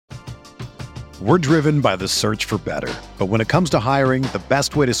We're driven by the search for better. But when it comes to hiring, the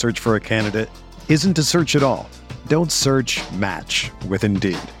best way to search for a candidate isn't to search at all. Don't search, match with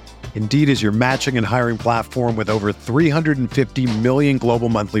Indeed. Indeed is your matching and hiring platform with over 350 million global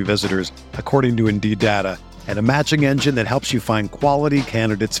monthly visitors, according to Indeed data, and a matching engine that helps you find quality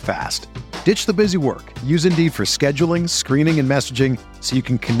candidates fast. Ditch the busy work. Use Indeed for scheduling, screening, and messaging so you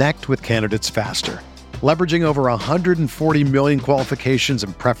can connect with candidates faster. Leveraging over 140 million qualifications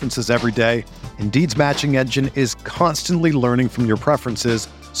and preferences every day, Indeed's matching engine is constantly learning from your preferences,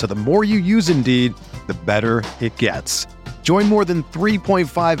 so the more you use Indeed, the better it gets. Join more than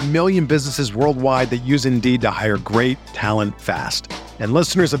 3.5 million businesses worldwide that use Indeed to hire great talent fast. And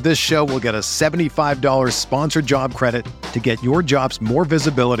listeners of this show will get a $75 sponsored job credit to get your jobs more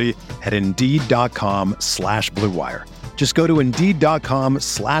visibility at Indeed.com/Blue Wire. Just go to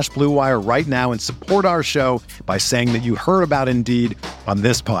Indeed.com/Blue Wire right now and support our show by saying that you heard about Indeed on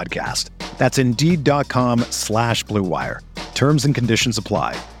this podcast. That's Indeed.com/Blue Wire. Terms and conditions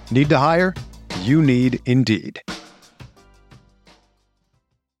apply. Need to hire? You need Indeed.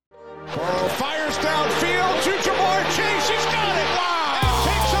 Burrow fires downfield to Jamar Chase. He's got it. Wow. And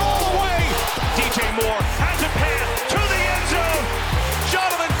takes it all the way. DJ Moore has a pass to the end zone.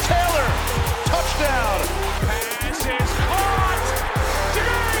 Jonathan Taylor. Touchdown. Pass is caught.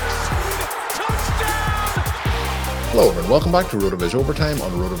 Diggs. Touchdown. Hello and welcome back to RotoViz Overtime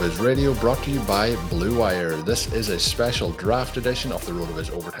on RotoViz Radio, brought to you by Blue Wire. This is a special draft edition of the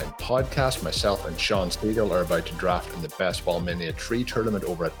RotoViz Overtime podcast. Myself and Sean Spiegel are about to draft in the Best Ball Mania 3 tournament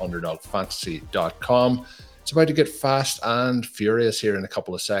over at UnderdogFantasy.com. It's about to get fast and furious here in a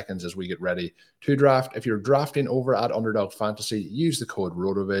couple of seconds as we get ready to draft. If you're drafting over at Underdog Fantasy, use the code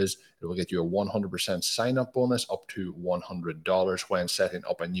RotoViz. It will get you a 100% sign-up bonus up to $100 when setting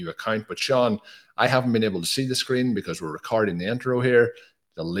up a new account. But Sean, I haven't been able to see the screen because we're recording the intro here.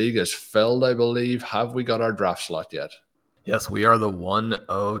 The league is filled, I believe. Have we got our draft slot yet? Yes, we are the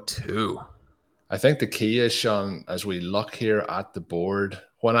 102. I think the key is, Sean, as we look here at the board,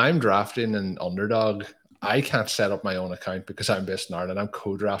 when I'm drafting in Underdog, I can't set up my own account because I'm based in Ireland. I'm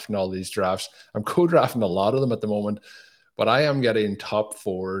co-drafting all these drafts. I'm co-drafting a lot of them at the moment, but I am getting top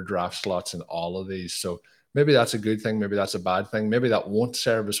 4 draft slots in all of these. So maybe that's a good thing. Maybe that's a bad thing. Maybe that won't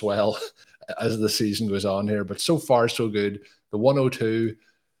serve us well as the season goes on here. But so far, so good. The 102,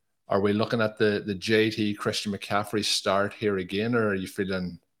 are we looking at the JT Christian McCaffrey start here again, or are you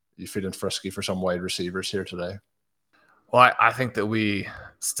feeling frisky for some wide receivers here today? Well, I think that we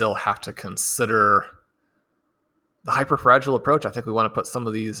still have to consider the hyper-fragile approach. I think we want to put some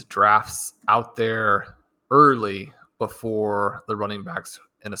of these drafts out there early before the running backs,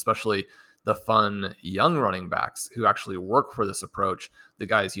 and especially the fun young running backs who actually work for this approach, the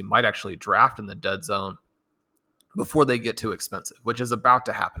guys you might actually draft in the dead zone before they get too expensive, which is about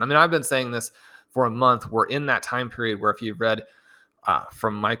to happen. I mean, I've been saying this for a month. We're in that time period where if you've read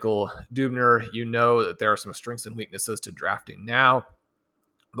from Michael Dubner, you know that there are some strengths and weaknesses to drafting now.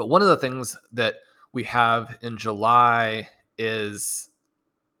 But one of the things that we have in July is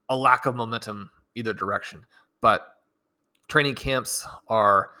a lack of momentum either direction. But training camps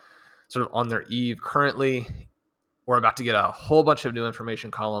are sort of on their eve currently. We're about to get a whole bunch of new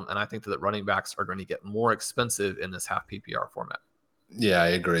information column, and I think that running backs are going to get more expensive in this half PPR format. Yeah,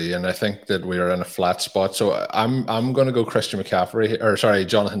 I agree, and I think that we are in a flat spot. So I'm going to go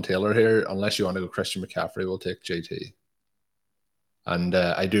Jonathan Taylor here. Unless you want to go Christian McCaffrey, we'll take JT. And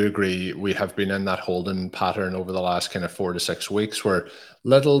I do agree, we have been in that holding pattern over the last kind of 4 to 6 weeks where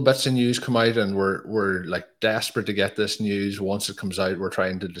little bits of news come out and we're like desperate to get this news. Once it comes out, we're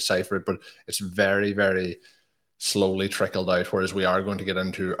trying to decipher it, but it's very, very slowly trickled out, whereas we are going to get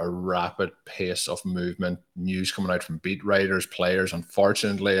into a rapid pace of movement, news coming out from beat writers, players.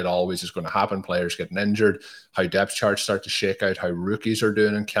 Unfortunately, it always is going to happen. Players getting injured, how depth charts start to shake out, how rookies are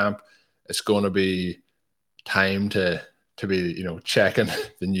doing in camp. It's going to be time to be, checking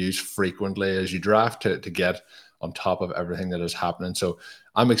the news frequently as you draft to get on top of everything that is happening. So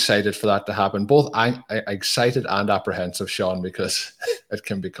I'm excited for that to happen. Both I'm excited and apprehensive, Sean, because it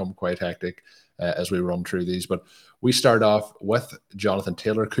can become quite hectic as we run through these. But we start off with Jonathan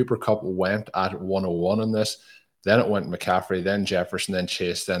Taylor. Cooper Kupp went at 101 on this. Then it went McCaffrey, then Jefferson, then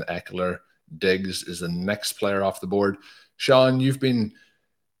Chase, then Eckler. Diggs is the next player off the board. Sean,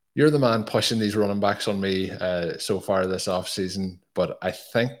 you're the man pushing these running backs on me so far this offseason, but I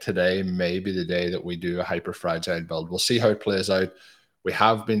think today may be the day that we do a hyper-fragile build. We'll see how it plays out. We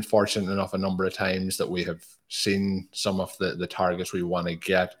have been fortunate enough a number of times that we have seen some of the targets we want to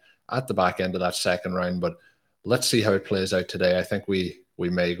get at the back end of that second round, but let's see how it plays out today. I think we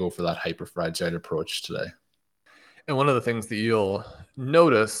may go for that hyper-fragile approach today. And one of the things that you'll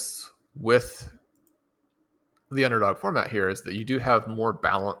notice with the underdog format here is that you do have more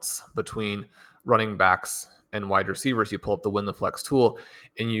balance between running backs and wide receivers. You pull up the Win the Flex tool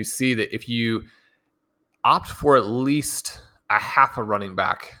and you see that if you opt for at least a half a running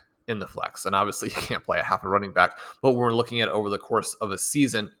back in the flex, and obviously you can't play a half a running back, but we're looking at over the course of a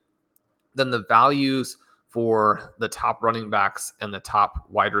season, then the values for the top running backs and the top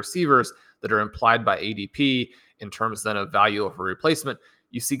wide receivers that are implied by ADP in terms then of value of a replacement,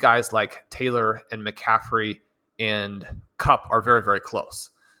 you see guys like Taylor and McCaffrey and Kupp are very, very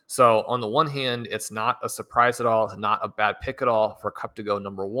close. So on the one hand, it's not a surprise at all. It's not a bad pick at all for Kupp to go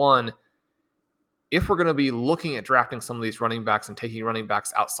number one. If we're going to be looking at drafting some of these running backs and taking running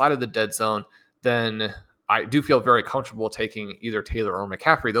backs outside of the dead zone, then I do feel very comfortable taking either Taylor or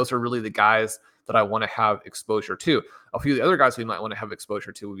McCaffrey. Those are really the guys that I want to have exposure to. A few of the other guys we might want to have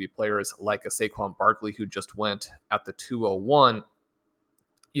exposure to would be players like a Saquon Barkley, who just went at the 201.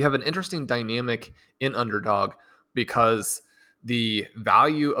 You have an interesting dynamic in underdog because the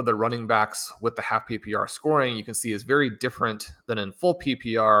value of the running backs with the half PPR scoring, you can see, is very different than in full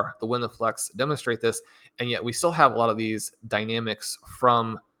PPR. The Win the Flex demonstrate this, and yet we still have a lot of these dynamics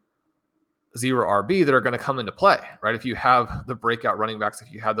from zero RB that are going to come into play, right? If you have the breakout running backs,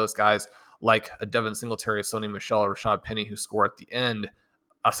 if you have those guys like a Devin Singletary, Sony Michel, or Rashad Penny who score at the end,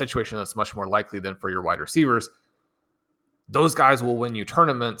 a situation that's much more likely than for your wide receivers, those guys will win you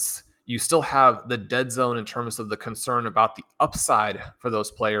tournaments. You still have the dead zone in terms of the concern about the upside for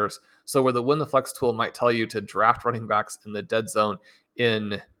those players. So where the Win the Flex tool might tell you to draft running backs in the dead zone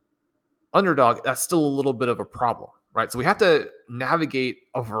in underdog, that's still a little bit of a problem, right? So we have to navigate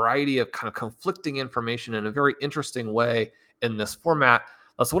a variety of kind of conflicting information in a very interesting way in this format.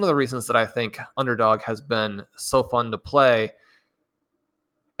 That's one of the reasons that I think underdog has been so fun to play,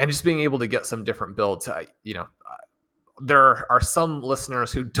 and just being able to get some different builds. There are some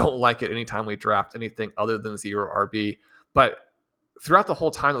listeners who don't like it anytime we draft anything other than zero RB, but throughout the whole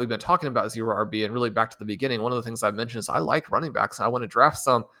time that we've been talking about zero RB and really back to the beginning, one of the things I've mentioned is I like running backs and I want to draft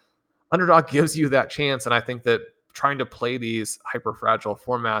some. Underdog gives you that chance, and I think that trying to play these hyper fragile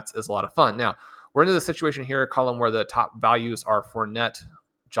formats is a lot of fun. Now, we're into the situation here, Colin, where the top values are Fournette,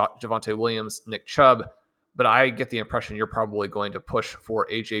 Javonte Williams, Nick Chubb, but I get the impression you're probably going to push for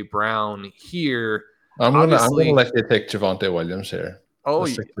AJ Brown here. I'm gonna let you take Javonte Williams here. Oh,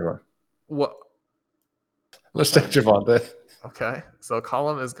 what? Let's take Javonte. Okay, so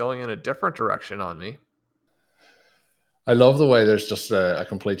Colin is going in a different direction on me. I love the way there's just a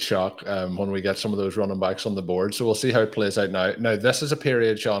complete shock when we get some of those running backs on the board. So we'll see how it plays out now. Now, this is a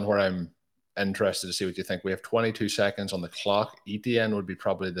period, Sean, where I'm interested to see what you think. We have 22 seconds on the clock. ETN would be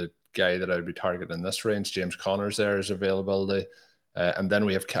probably the guy that I would be targeting in this range. James Conner's there is availability. And then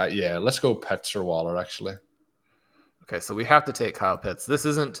we have let's go Pitts or Waller, actually. Okay, so we have to take Kyle Pitts. This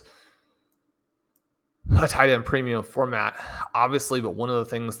isn't a tight end premium format, obviously, but one of the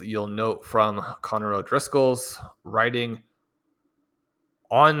things that you'll note from Connor O'Driscoll's writing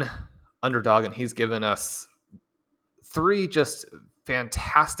on Underdog, and he's given us 3 just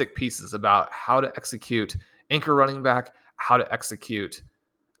fantastic pieces about how to execute anchor running back, how to execute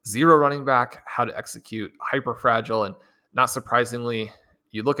zero running back, how to execute hyper fragile. And not surprisingly,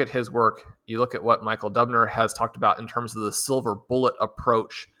 you look at his work, you look at what Michael Dubner has talked about in terms of the silver bullet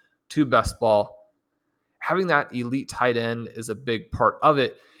approach to best ball. Having that elite tight end is a big part of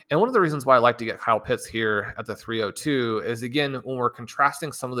it. And one of the reasons why I like to get Kyle Pitts here at the 302 is, again, when we're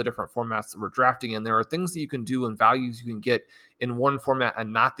contrasting some of the different formats that we're drafting in, there are things that you can do and values you can get in one format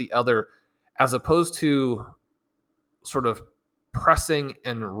and not the other, as opposed to sort of pressing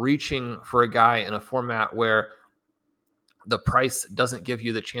and reaching for a guy in a format where the price doesn't give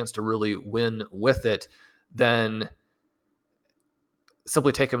you the chance to really win with it. Then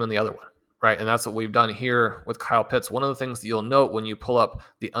simply take him in the other one. Right. And that's what we've done here with Kyle Pitts. One of the things that you'll note when you pull up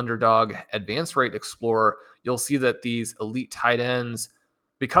the Underdog Advanced Rate Explorer, you'll see that these elite tight ends,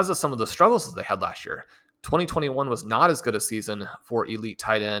 because of some of the struggles that they had last year, 2021 was not as good a season for elite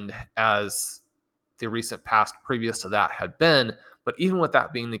tight end as the recent past previous to that had been. But even with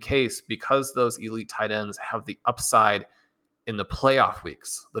that being the case, because those elite tight ends have the upside in the playoff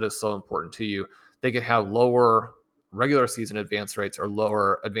weeks that is so important to you, they can have lower regular season advance rates or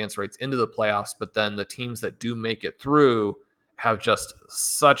lower advance rates into the playoffs, but then the teams that do make it through have just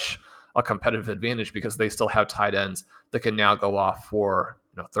such a competitive advantage because they still have tight ends that can now go off for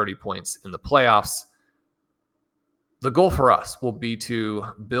 30 points in the playoffs. The goal for us will be to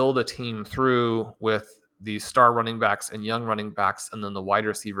build a team through with the star running backs and young running backs and then the wide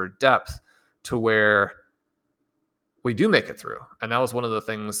receiver depth to where we do make it through. And that was one of the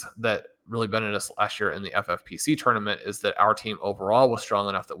things that really benefited us last year in the FFPC tournament is that our team overall was strong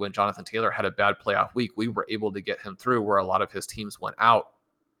enough that when Jonathan Taylor had a bad playoff week, we were able to get him through where a lot of his teams went out.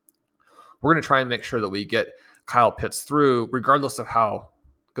 We're going to try and make sure that we get Kyle Pitts through, regardless of how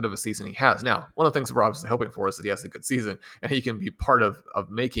good of a season he has. Now, one of the things we're obviously hoping for is that he has a good season and he can be part of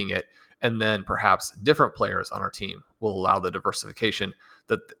making it. And then perhaps different players on our team will allow the diversification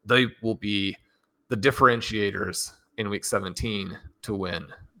that they will be the differentiators in week 17 to win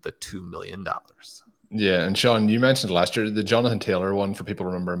the $2 million. Yeah, and Sean, you mentioned last year, the Jonathan Taylor one, for people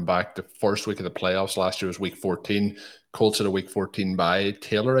remembering back, the first week of the playoffs last year was week 14. Colts had a week 14 bye.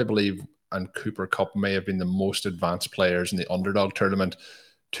 Taylor, I believe, and Cooper Kupp may have been the most advanced players in the underdog tournament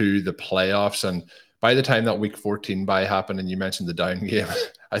to the playoffs. And by the time that week 14 bye happened, and you mentioned the down game,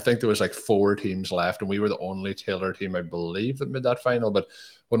 I think there was like 4 teams left, and we were the only Taylor team, I believe, that made that final. But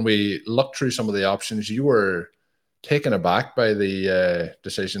when we looked through some of the options, you were taken aback by the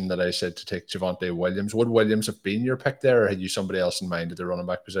decision that I said to take Javonte Williams. Would Williams have been your pick there, or had you somebody else in mind at the running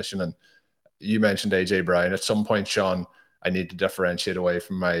back position? And you mentioned AJ Brown. At some point, Sean, I need to differentiate away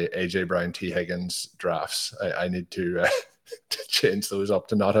from my AJ Brown, T. Higgins drafts. I need to change those up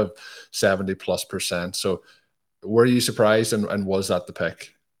to not have 70+%. So were you surprised, and was that the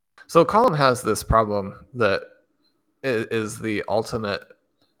pick? So Colin has this problem that is the ultimate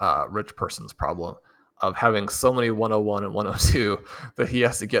rich person's problem of having so many 101 and 102 that he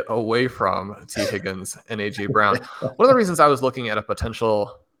has to get away from T. Higgins and A.J. Brown. One of the reasons I was looking at a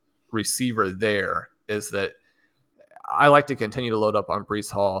potential receiver there is that I like to continue to load up on Breece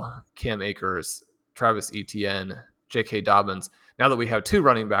Hall, Cam Akers, Travis Etienne, J.K. Dobbins. Now that we have 2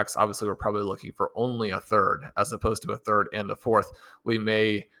 running backs, obviously we're probably looking for only a third as opposed to a third and a fourth. We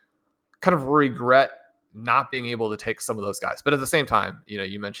may kind of regret not being able to take some of those guys. But at the same time,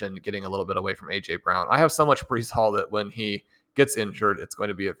 you mentioned getting a little bit away from AJ Brown. I have so much Breece Hall that when he gets injured, it's going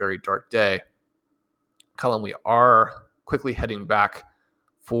to be a very dark day. Colin, we are quickly heading back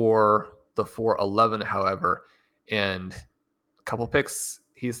for the 4-11, however, and a couple picks.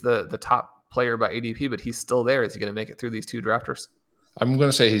 He's the top player by ADP, but he's still there. Is he going to make it through these 2 drafters? I'm going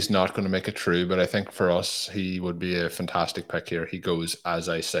to say he's not going to make it through, but I think for us, he would be a fantastic pick here. He goes as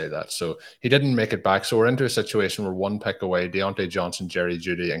I say that. So he didn't make it back. So we're into a situation where 1 pick away, Deontay Johnson, Jerry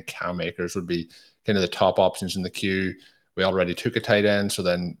Jeudy, and Cam Akers would be kind of the top options in the queue. We already took a tight end, so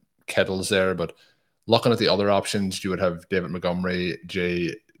then Kittle's there. But looking at the other options, you would have David Montgomery,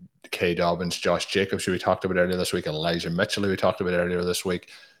 J.K. Dobbins, Josh Jacobs, who we talked about earlier this week, and Elijah Mitchell, who we talked about earlier this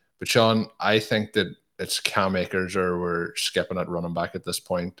week. But Sean, I think that it's Cam Akers, or we're skipping at running back at this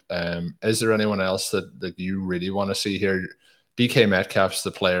point. Is there anyone else that you really want to see here? DK Metcalf's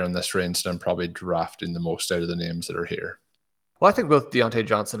the player in this range that I'm probably drafting the most out of the names that are here. Well, I think both Deontay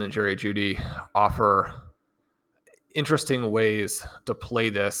Johnson and Jerry Jeudy offer interesting ways to play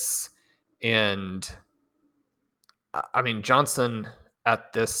this. And I mean, Johnson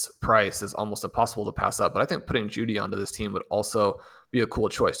at this price is almost impossible to pass up, but I think putting Jeudy onto this team would also be a cool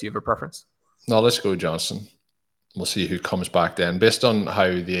choice. Do you have a preference? No, let's go Johnson. We'll see who comes back then. Based on how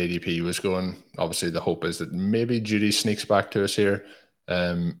the ADP was going, obviously the hope is that maybe Jeudy sneaks back to us here,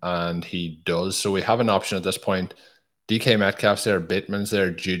 and he does. So we have an option at this point. DK Metcalf's there, Bateman's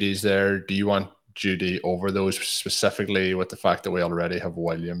there, Judy's there. Do you want Jeudy over those, specifically with the fact that we already have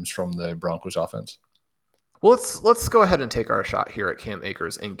Williams from the Broncos offense? Well, let's go ahead and take our shot here at Cam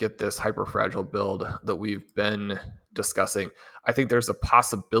Akers and get this hyper fragile build that we've been discussing. I think there's a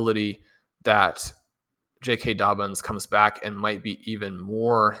possibility that J.K. Dobbins comes back and might be even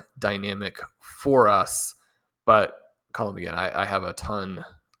more dynamic for us. But Colin, again, I have a ton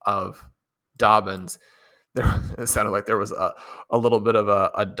of Dobbins. It sounded like there was a little bit of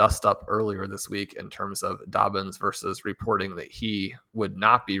a dust up earlier this week in terms of Dobbins versus reporting that he would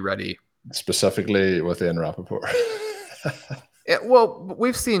not be ready. Specifically within Rappaport. Well,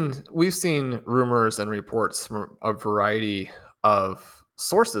 we've seen rumors and reports from a variety of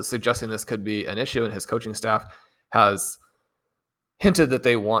sources suggesting this could be an issue, and his coaching staff has hinted that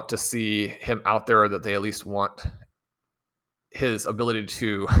they want to see him out there, or that they at least want his ability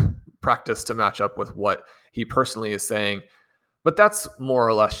to practice to match up with what he personally is saying. But that's more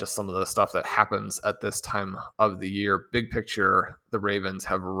or less just some of the stuff that happens at this time of the year. Big picture, the Ravens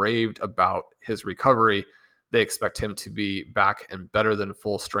have raved about his recovery. They expect him to be back and better than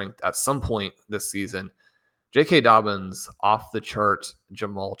full strength at some point this season. J.K. Dobbins, off the chart,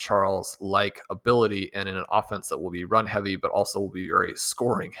 Jamal Charles-like ability, and in an offense that will be run heavy, but also will be very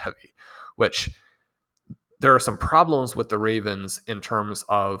scoring heavy, which there are some problems with the Ravens in terms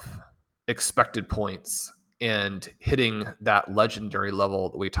of expected points and hitting that legendary level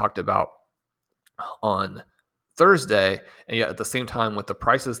that we talked about on Thursday, and yet at the same time, with the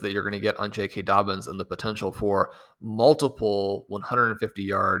prices that you're going to get on J.K. Dobbins and the potential for multiple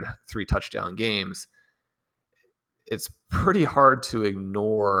 150-yard, 3-touchdown games, it's pretty hard to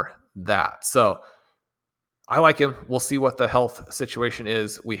ignore that. So I like him. We'll see what the health situation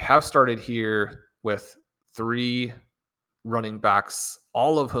is. We have started here with 3 running backs,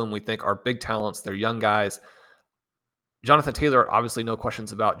 all of whom we think are big talents. They're young guys. Jonathan Taylor, obviously no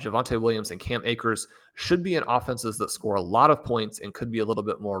questions about. Javonte Williams and Cam Akers should be in offenses that score a lot of points and could be a little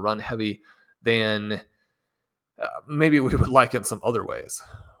bit more run heavy than maybe we would like in some other ways,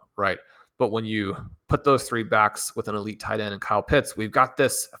 right? But when you put those 3 backs with an elite tight end and Kyle Pitts, we've got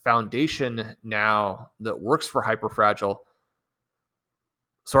this foundation now that works for hyperfragile.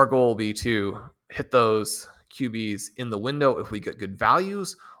 So our goal will be to hit those QBs in the window if we get good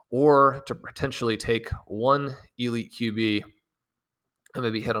values, or to potentially take one elite QB and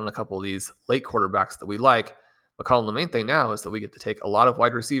maybe hit on a couple of these late quarterbacks that we like. But Colin, the main thing now is that we get to take a lot of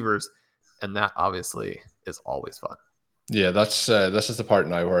wide receivers, and that obviously is always fun. Yeah, this is the part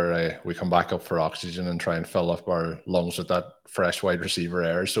now where we come back up for oxygen and try and fill up our lungs with that fresh wide receiver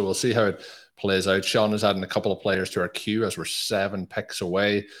air. So we'll see how it plays out. Sean is adding a couple of players to our queue as we're 7 picks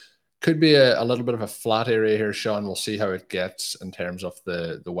away. Could be a little bit of a flat area here, Sean. We'll see how it gets in terms of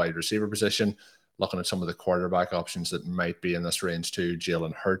the wide receiver position. Looking at some of the quarterback options that might be in this range too.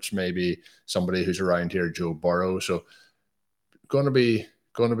 Jalen Hurts, maybe somebody who's around here, Joe Burrow. So going to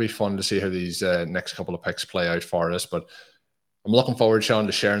be fun to see how these next couple of picks play out for us. But I'm looking forward, Sean,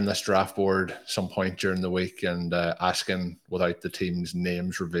 to sharing this draft board some point during the week and asking, without the team's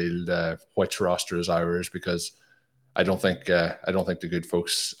names revealed, which roster is ours, because I don't think the good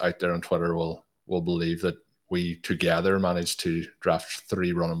folks out there on Twitter will believe that we together managed to draft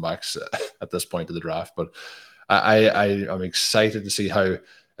 3 running backs at this point of the draft. But I'm excited to see how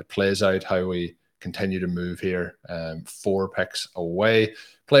it plays out, how we continue to move here. 4 picks away.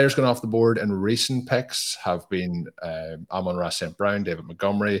 Players going off the board in recent picks have been Amon-Ra St. Brown, David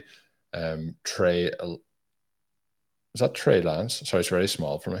Montgomery, Trey. Is that Trey Lance? Sorry, it's very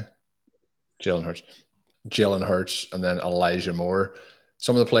small for me. Jalen Hurts, and then Elijah Moore.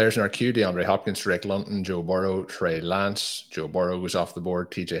 Some of the players in our queue: DeAndre Hopkins, Drake London, Joe Burrow, Trey Lance. Joe Burrow was off the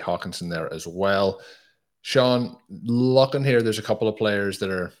board. TJ Hawkinson there as well. Sean, looking here, there's a couple of players that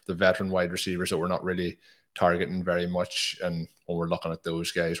are the veteran wide receivers that we're not really targeting very much. And when we're looking at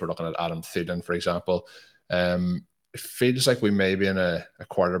those guys, we're looking at Adam Thielen, for example. It feels like we may be in a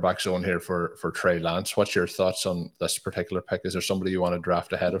quarterback zone here for Trey Lance. What's your thoughts on this particular pick? Is there somebody you want to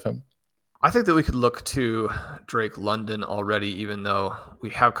draft ahead of him? I think that we could look to Drake London already, even though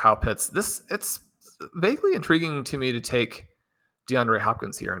we have Kyle Pitts. It's vaguely intriguing to me to take DeAndre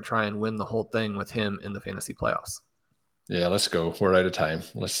Hopkins here and try and win the whole thing with him in the fantasy playoffs. Yeah, let's go. We're out of time.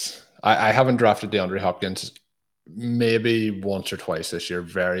 I haven't drafted DeAndre Hopkins maybe once or twice this year,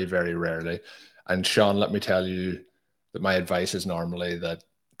 very, very rarely. And Sean, let me tell you that my advice is normally that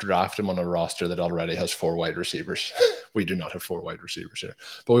draft him on a roster that already has 4 wide receivers. We do not have 4 wide receivers here,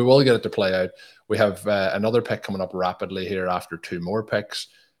 but we will get it to play out. We have another pick coming up rapidly here after 2 more picks.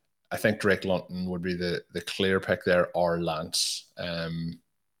 I think Drake London would be the clear pick there, or Lance.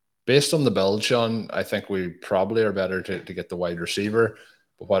 Based on the build, Sean, I think we probably are better to get the wide receiver.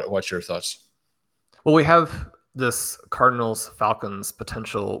 But what's your thoughts? Well, we have this Cardinals-Falcons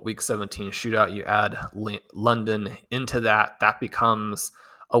potential Week 17 shootout. You add London into that. That becomes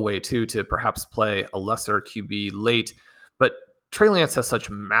a way to perhaps play a lesser QB late. But Trey Lance has such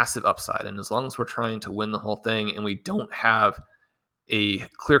massive upside. And as long as we're trying to win the whole thing and we don't have a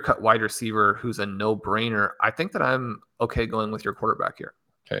clear-cut wide receiver who's a no-brainer, I think that I'm okay going with your quarterback here.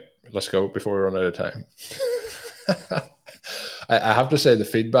 Okay, let's go before we run out of time. I have to say the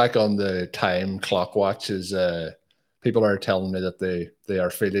feedback on the time clock watch is people are telling me that they are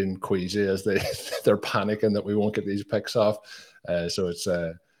feeling queasy as they're panicking that we won't get these picks off. So it's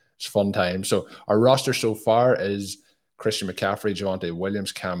fun time. So our roster so far is Christian McCaffrey, Javonte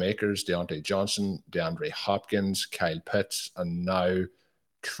Williams, Cam Akers, Deontay Johnson, DeAndre Hopkins, Kyle Pitts, and now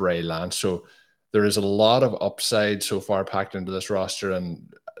Trey Lance. So there is a lot of upside so far packed into this roster.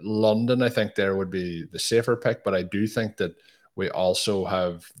 And London, I think there would be the safer pick, but I do think that we also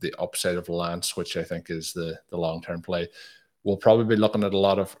have the upside of Lance, which I think is the long-term play. We'll probably be looking at a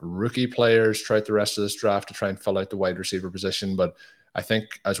lot of rookie players throughout the rest of this draft to try and fill out the wide receiver position. But I think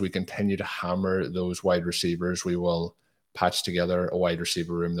as we continue to hammer those wide receivers, we will patch together a wide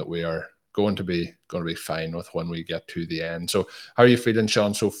receiver room that we are going to be fine with when we get to the end. So how are you feeling,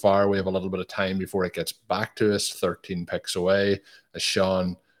 Sean, so far? We have a little bit of time before it gets back to us, 13 picks away, as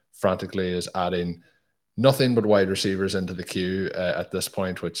Sean frantically is adding nothing but wide receivers into the queue at this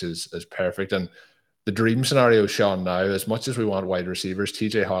point, which is perfect. And the dream scenario, Sean, now, as much as we want wide receivers,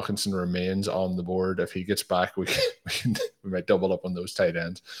 TJ Hawkinson remains on the board. If he gets back, we might double up on those tight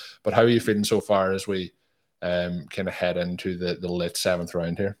ends. But how are you feeling so far as we kind of head into the late 7th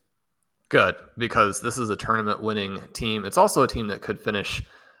round here? Good, because this is a tournament-winning team. It's also a team that could finish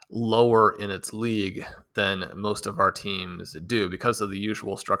lower in its league than most of our teams do. Because of the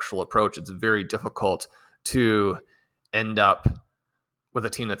usual structural approach, it's very difficult to end up with a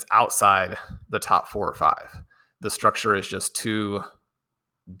team that's outside the top 4 or 5. The structure is just too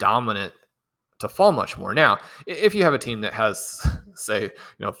dominant to fall much more. Now, if you have a team that has, say,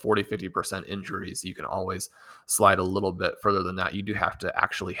 40-50% injuries, you can always slide a little bit further than that. You do have to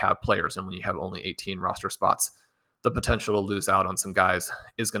actually have players, and when you have only 18 roster spots, the potential to lose out on some guys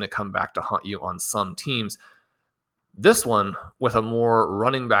is going to come back to haunt you on some teams. This one, with a more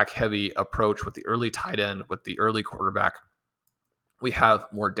running back heavy approach, with the early tight end, with the early quarterback, we have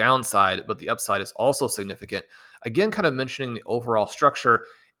more downside, but the upside is also significant. Again, kind of mentioning the overall structure.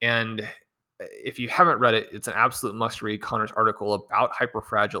 And if you haven't read it, it's an absolute must read. Connor's article about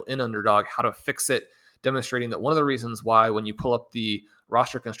Hyperfragile in Underdog, how to fix it, demonstrating that one of the reasons why when you pull up the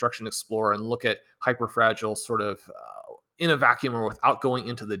Roster Construction Explorer and look at Hyperfragile sort of in a vacuum or without going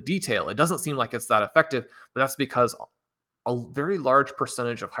into the detail, it doesn't seem like it's that effective, but that's because a very large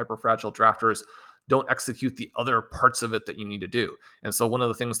percentage of Hyperfragile drafters don't execute the other parts of it that you need to do. And so one of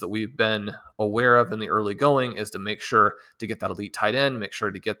the things that we've been aware of in the early going is to make sure to get that elite tight end, make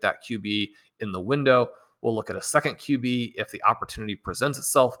sure to get that QB in the window. We'll look at a second QB if the opportunity presents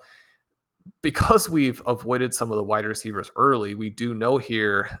itself. Because we've avoided some of the wide receivers early, we do know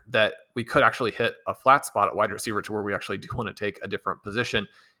here that we could actually hit a flat spot at wide receiver to where we actually do want to take a different position.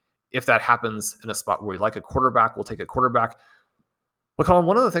 If that happens in a spot where we like a quarterback, we'll take a quarterback. But Colin,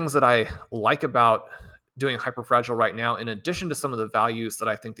 one of the things that I like about doing Hyperfragile right now, in addition to some of the values that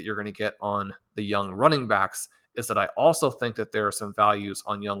I think that you're going to get on the young running backs, is that I also think that there are some values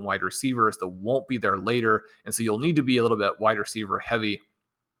on young wide receivers that won't be there later. And so you'll need to be a little bit wide receiver heavy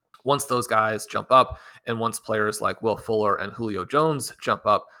once those guys jump up, and once players like Will Fuller and Julio Jones jump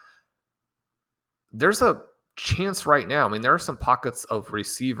up. There's a chance right now. I mean, there are some pockets of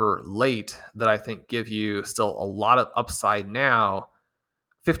receiver late that I think give you still a lot of upside now.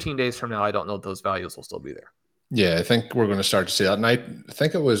 15 days from now, I don't know if those values will still be there. Yeah, I think we're going to start to see that. And I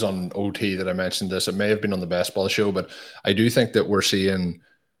think it was on OT that I mentioned this. It may have been on the Best Ball show, but I do think that we're seeing,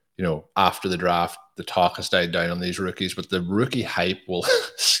 after the draft, the talk has died down on these rookies, but the rookie hype will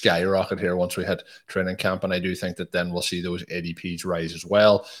skyrocket here once we hit training camp. And I do think that then we'll see those ADPs rise as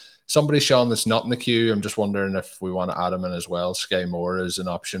well. Somebody, Sean, that's not in the queue, I'm just wondering if we want to add him in as well. Sky Moore is an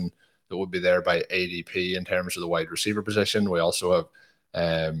option that would be there by ADP in terms of the wide receiver position. We also have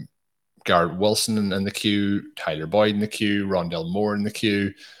Garrett Wilson in the queue, Tyler Boyd in the queue, Rondell Moore in the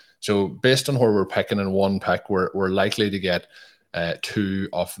queue. So based on where we're picking in one pick, we're likely to get 2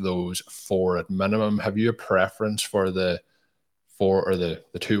 of those 4 at minimum. Have you a preference for the 4 or the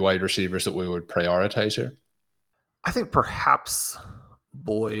 2 wide receivers that we would prioritize here? I think perhaps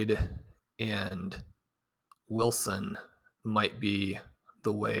Boyd and Wilson might be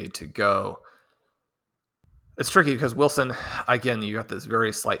the way to go. It's tricky because Wilson, again, you got this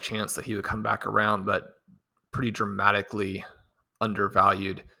very slight chance that he would come back around, but pretty dramatically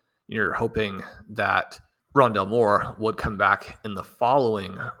undervalued. You're hoping that Rondell Moore would come back in the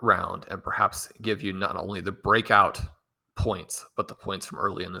following round and perhaps give you not only the breakout points, but the points from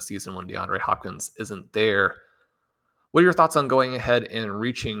early in the season when DeAndre Hopkins isn't there. What are your thoughts on going ahead and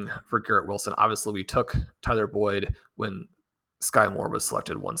reaching for Garrett Wilson? Obviously, we took Tyler Boyd when Sky Moore was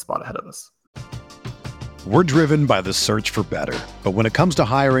selected one spot ahead of us. We're driven by the search for better. But when it comes to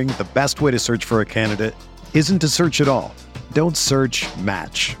hiring, the best way to search for a candidate isn't to search at all. Don't search,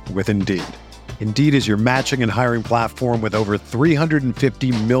 match with Indeed. Indeed is your matching and hiring platform with over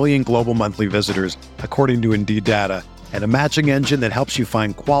 350 million global monthly visitors, according to Indeed data, and a matching engine that helps you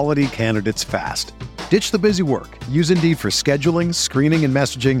find quality candidates fast. Ditch the busy work. Use Indeed for scheduling, screening, and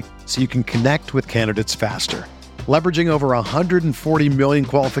messaging so you can connect with candidates faster. Leveraging over 140 million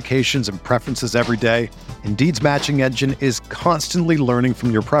qualifications and preferences every day, Indeed's matching engine is constantly learning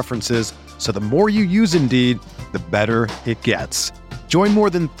from your preferences, so the more you use Indeed, the better it gets. Join more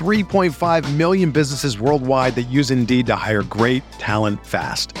than 3.5 million businesses worldwide that use Indeed to hire great talent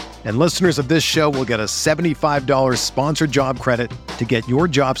fast. And listeners of this show will get a $75 sponsored job credit to get your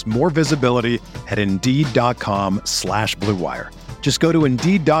jobs more visibility at Indeed.com/Blue Wire. Just go to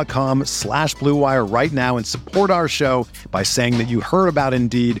Indeed.com/Blue Wire right now and support our show by saying that you heard about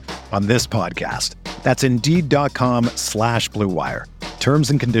Indeed on this podcast. That's Indeed.com/Blue Wire.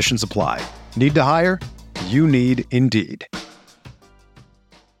 Terms and conditions apply. Need to hire? You need Indeed.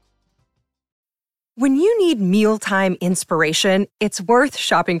 When you need mealtime inspiration, it's worth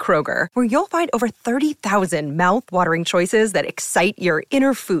shopping Kroger, where you'll find over 30,000 mouth-watering choices that excite your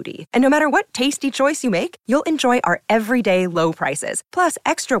inner foodie. And no matter what tasty choice you make, you'll enjoy our everyday low prices, plus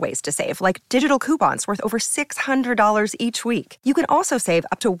extra ways to save, like digital coupons worth over $600 each week. You can also save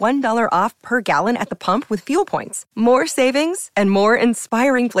up to $1 off per gallon at the pump with fuel points. More savings and more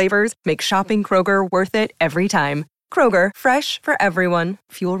inspiring flavors make shopping Kroger worth it every time. Kroger, fresh for everyone.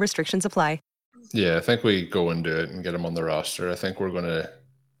 Fuel restrictions apply. Yeah, I think we go and do it and get him on the roster. I think we're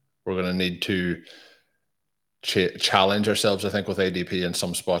gonna need to challenge ourselves. I think with ADP in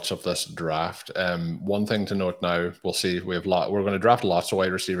some spots of this draft. One thing to note now, we'll see. We're going to draft lots of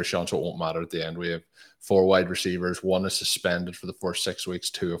wide receivers, Sean, so it won't matter at the end. We have 4 wide receivers. One is suspended for the first 6 weeks.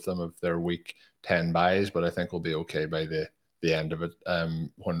 2 of them of their week 10 buys, but I think we'll be okay by the end of it.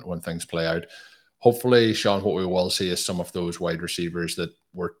 When things play out. Hopefully, Sean, what we will see is some of those wide receivers that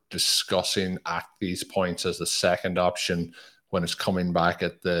we're discussing at these points as the second option when it's coming back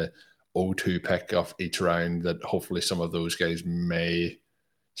at the 0-2 pick of each round, that hopefully some of those guys may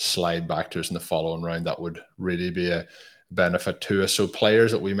slide back to us in the following round. That would really be a benefit to us. So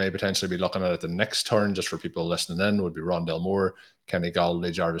players that we may potentially be looking at the next turn, just for people listening in, would be Rondell Moore, Kenny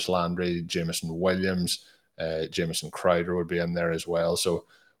Galladay, Jarvis Landry, Jameson Williams, Jamison Crowder would be in there as well. So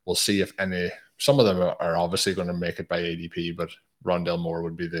we'll see if some of them are obviously going to make it by ADP, but Rondell Moore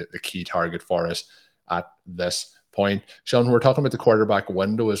would be the key target for us at this point. Sean, we're talking about the quarterback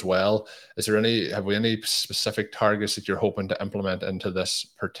window as well. Have we any specific targets that you're hoping to implement into this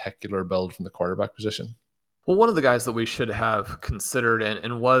particular build from the quarterback position? Well, one of the guys that we should have considered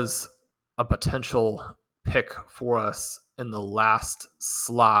and was a potential pick for us in the last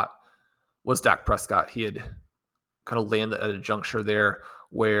slot was Dak Prescott. He had kind of landed at a juncture there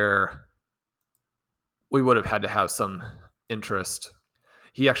where we would have had to have some interest.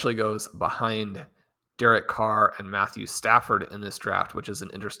 He actually goes behind Derek Carr and Matthew Stafford in this draft, which is an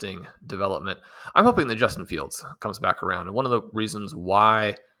interesting development. I'm hoping that Justin Fields comes back around. And one of the reasons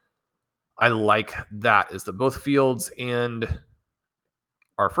why I like that is that both Fields and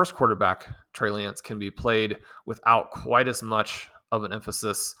our first quarterback, Trey Lance, can be played without quite as much of an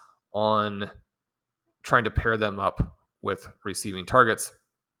emphasis on trying to pair them up with receiving targets,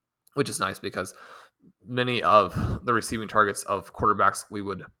 which is nice because many of the receiving targets of quarterbacks we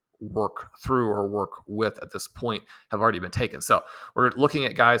would work through or work with at this point have already been taken. So we're looking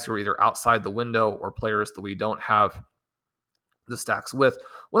at guys who are either outside the window or players that we don't have the stacks with.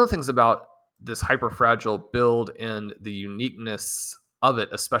 One of the things about this hyper fragile build and the uniqueness of it,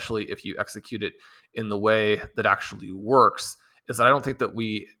 especially if you execute it in the way that actually works, is that I don't think that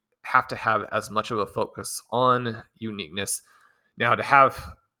we have to have as much of a focus on uniqueness. Now, to have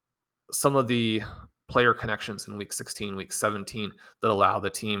some of the player connections in week 16, week 17 that allow the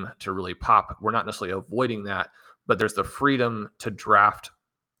team to really pop, we're not necessarily avoiding that, but there's the freedom to draft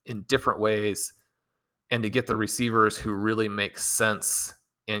in different ways and to get the receivers who really make sense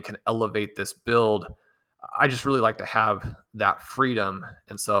and can elevate this build. I just really like to have that freedom.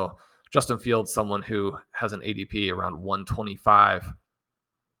 And so Justin Fields, someone who has an ADP around 125,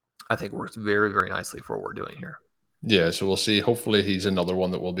 I think works very, very nicely for what we're doing here. Yeah, so we'll see. Hopefully he's another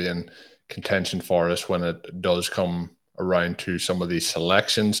one that will be in contention for us when it does come around to some of these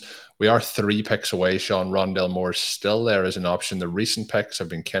selections. We are 3 picks away. Sean, Rondell Moore still there as an option. The recent picks have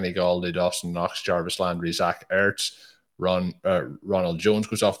been Kenny Galladay, Dawson Knox, Jarvis Landry, Zach Ertz. Ronald Jones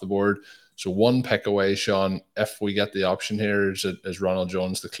goes off the board. So 1 pick away, Sean. If we get the option here, is Ronald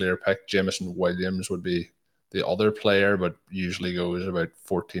Jones the clear pick? Jameson Williams would be the other player, but usually goes about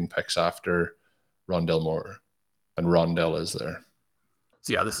 14 picks after Rondell Moore. And Rondell is there.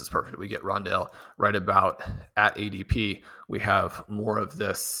 So yeah, this is perfect. We get Rondell right about at ADP. We have more of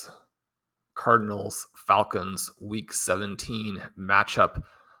this Cardinals-Falcons week 17 matchup.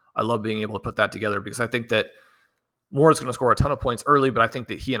 I love being able to put that together because I think that Moore is going to score a ton of points early, but I think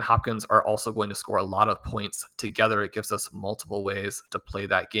that he and Hopkins are also going to score a lot of points together. It gives us multiple ways to play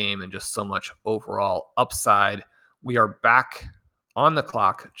that game and just so much overall upside. We are back on the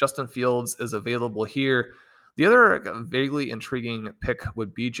clock. Justin Fields is available here. The other vaguely intriguing pick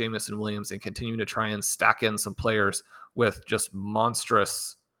would be Jameson Williams and continuing to try and stack in some players with just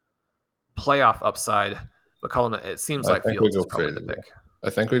monstrous playoff upside. But Colin, it seems like Fields is probably the pick. I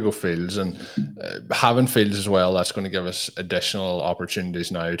think we go Fields, and having Fields as well, that's going to give us additional opportunities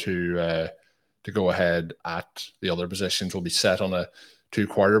now to go ahead at the other positions. We'll be set on a 2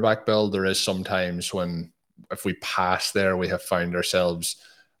 quarterback build. There is sometimes when, if we pass there, we have found ourselves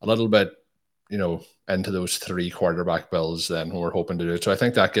a little bit, into those 3 quarterback builds then when we're hoping to do it. So I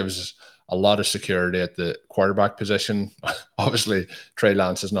think that gives a lot of security at the quarterback position. Obviously, Trey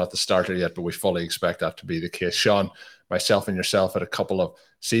Lance is not the starter yet, but we fully expect that to be the case. Sean, myself and yourself had a couple of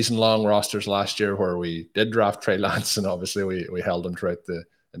season-long rosters last year where we did draft Trey Lance, and obviously we held him throughout the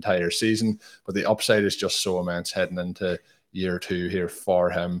entire season. But the upside is just so immense heading into year 2 here for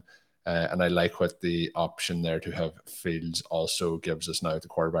him. And I like what the option there to have Fields also gives us now at the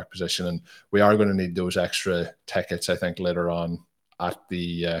quarterback position. And we are going to need those extra tickets, I think, later on at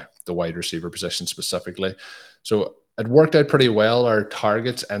the wide receiver position specifically. So it worked out pretty well. Our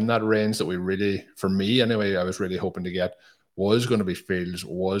targets in that range that we really, for me anyway, I was really hoping to get was going to be Fields,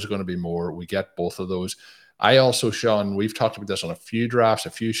 was going to be Moore. We get both of those. I also, Sean, we've talked about this on a few drafts,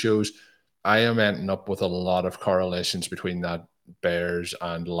 a few shows. I am ending up with a lot of correlations between that Bears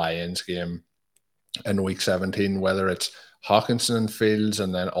and Lions game in week 17, whether it's Hawkinson and Fields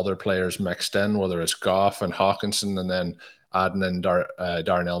and then other players mixed in, whether it's Goff and Hawkinson and then adding in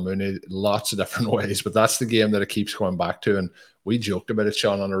Darnell Mooney, lots of different ways. But that's the game that it keeps going back to. And we joked about it,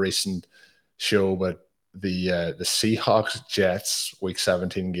 Sean, on a recent show, but the Seahawks Jets week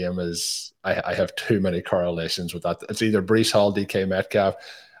 17 game is, I have too many correlations with that. It's either Breece Hall, DK Metcalf.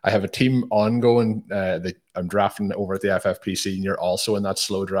 I have a team ongoing that I'm drafting over at the FFPC, and you're also in that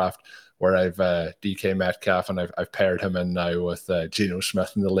slow draft where I've DK Metcalf, and I've paired him in now with Geno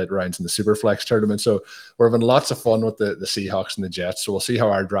Smith in the late rounds in the Superflex tournament. So we're having lots of fun with the Seahawks and the Jets. So we'll see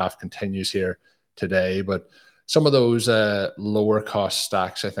how our draft continues here today. But some of those lower cost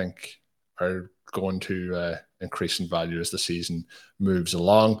stacks, I think, are going to increase in value as the season moves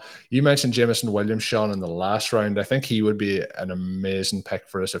along. You mentioned Jameson Williams, Sean, in the last round. I think he would be an amazing pick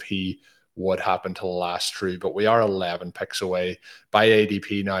for us if he would happen to last through, but we are 11 picks away. By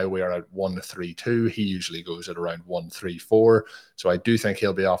ADP now, we are at 132. He usually goes at around 134. So I do think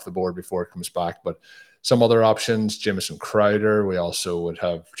he'll be off the board before it comes back. But some other options, Jamison Crowder. We also would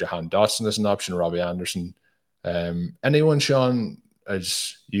have Jahan Dotson as an option, Robbie Anderson. Anyone, Sean,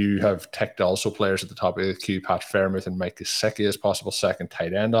 as you have ticked also players at the top of the queue, Pat Fairmouth and Mike Gesicki as possible second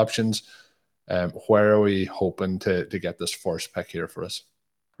tight end options. Where are we hoping to get this first pick here for us?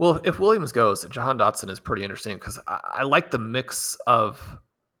 Well, if Williams goes, Jahan Dotson is pretty interesting because I like the mix of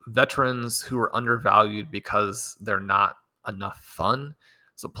veterans who are undervalued because they're not enough fun.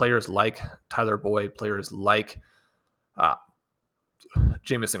 So players like Tyler Boyd, players like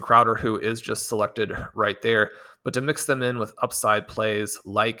Jamison Crowder, who is just selected right there, but to mix them in with upside plays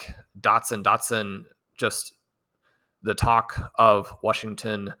like Dotson, just the talk of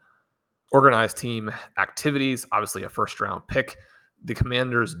Washington organized team activities, obviously a first round pick. The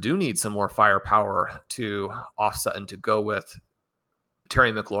Commanders do need some more firepower to offset and to go with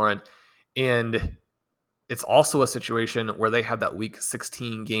Terry McLaurin. And it's also a situation where they have that week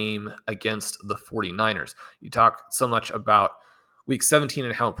 16 game against the 49ers. You talk so much about week 17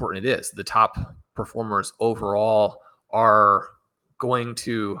 and how important it is. The top performers overall are going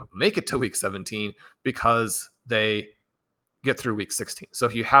to make it to week 17 because they get through week 16. So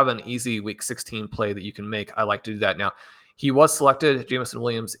if you have an easy week 16 play that you can make, I like to do that. Now, he was selected. Jameson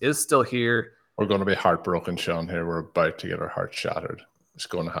Williams is still here. We're going to be heartbroken, Sean, here. We're about to get our hearts shattered. It's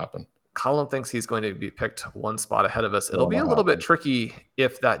going to happen. Colin thinks he's going to be picked one spot ahead of us. It'll be a little bit tricky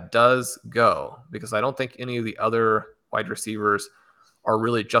if that does go, because I don't think any of the other wide receivers are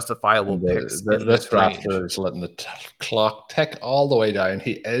really justifiable picks. This drafter is letting the clock tick all the way down.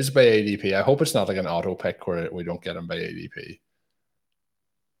 He is by ADP. I hope it's not like an auto pick where we don't get him by ADP.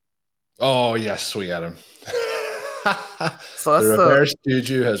 Oh, yes, we get him. So that's the reverse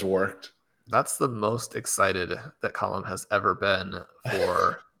juju has worked. That's the most excited that Colin has ever been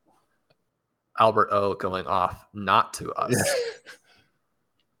for Albert O going off, not to us.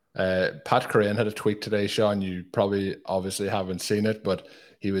 Pat Crane had a tweet today, Sean. You probably obviously haven't seen it, but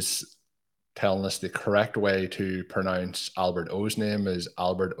he was telling us the correct way to pronounce Albert O's name is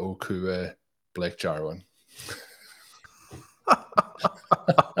Albert Okua Blake Jarwin.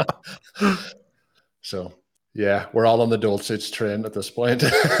 So, yeah, we're all on the Dulcich train at this point.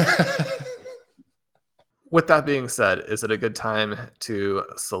 With that being said, is it a good time to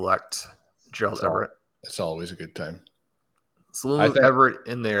select Gerald Everett? It's always a good time. So we'll move Everett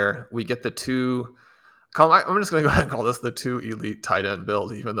in there. We get the two. I'm just going to go ahead and call this the two elite tight end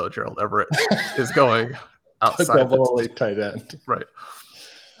build, even though Gerald Everett is going outside. Double elite tight end. Right.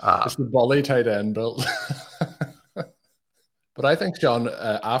 It's the bully tight end build. But I think, John,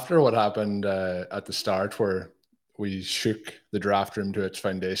 after what happened at the start where we shook the draft room to its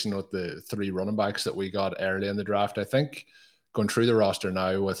foundation with the three running backs that we got early in the draft, I think going through the roster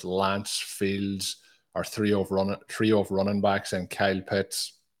now with Lance, Fields, our three of running backs, and Kyle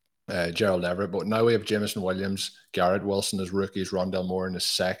Pitts, Gerald Everett. But now we have Jameson Williams, Garrett Wilson as rookies, Rondell Moore in his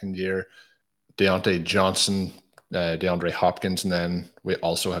second year. Deontay Johnson, DeAndre Hopkins, and then we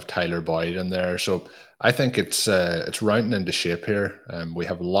also have Tyler Boyd in there. So I think it's rounding into shape here. We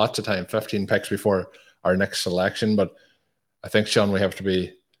have lots of time, 15 picks before our next selection, but I think, Sean, I think we have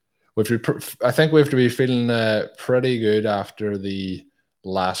to be feeling pretty good after the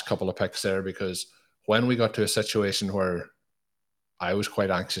last couple of picks there, because when we got to a situation where I was quite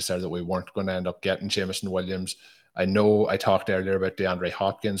anxious there that we weren't going to end up getting Jameson Williams. I know I talked earlier about DeAndre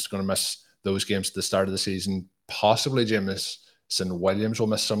Hopkins going to miss those games at the start of the season. Possibly Jameson Williams will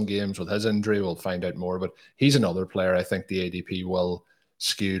miss some games with his injury. We'll find out more, but he's another player I think the ADP will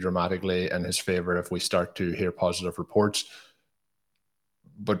skew dramatically in his favor if we start to hear positive reports.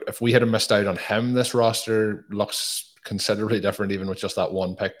 But if we had missed out on him, this roster looks considerably different, even with just that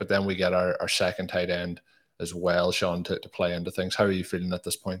one pick. But then we get our second tight end as well, Sean, to play into things. How are you feeling at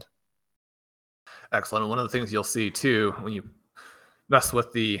this point? Excellent. And one of the things you'll see too when you mess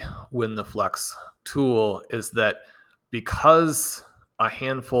with the Win the Flex tool is that because a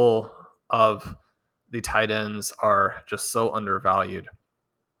handful of the tight ends are just so undervalued,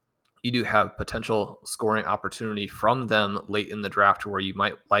 you do have potential scoring opportunity from them late in the draft where you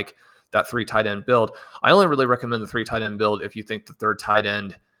might like that 3 tight end build. I only really recommend the 3 tight end build if you think the third tight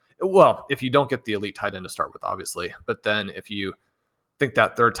end, well, if you don't get the elite tight end to start with, obviously, but then if you think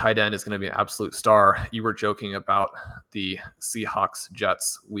that third tight end is going to be an absolute star. You were joking about the Seahawks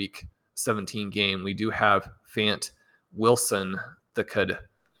Jets week 17 game. We do have Fant, Wilson that could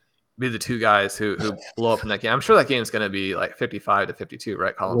be the 2 guys who blow up in that game. I'm sure that game is going to be like 55-52,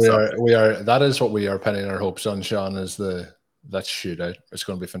 right, Colin? We are. That is what we are pinning our hopes on, Sean, is that shootout. It's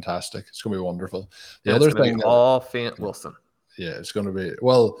going to be fantastic. It's going to be wonderful. The other thing, all Fant Wilson. Yeah, it's going to be,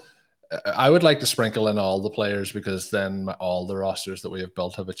 well, I would like to sprinkle in all the players, because then all the rosters that we have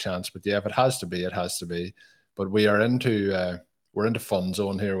built have a chance. But yeah, if it has to be, it has to be. But we're into fun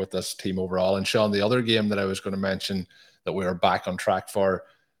zone here with this team overall. And Sean, the other game that I was going to mention that we are back on track for,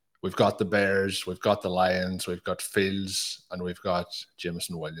 we've got the Bears, we've got the Lions, we've got Fields, and we've got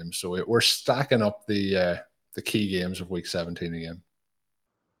Jameson Williams. So we're stacking up the key games of week 17 again.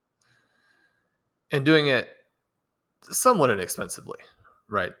 And doing it somewhat inexpensively.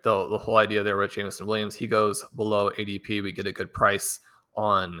 Right. The whole idea there with Jameson Williams, he goes below ADP. We get a good price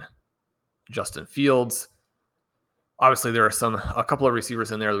on Justin Fields. Obviously, there are a couple of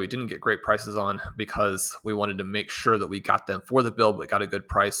receivers in there that we didn't get great prices on because we wanted to make sure that we got them for the build, but got a good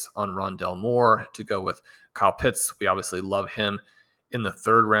price on Rondell Moore to go with Kyle Pitts. We obviously love him in the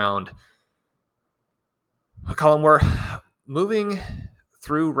 3rd round. Colin, we're moving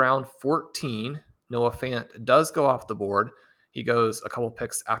through round 14. Noah Fant does go off the board. He goes a couple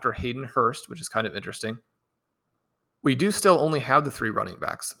picks after Hayden Hurst, which is kind of interesting. We do still only have the 3 running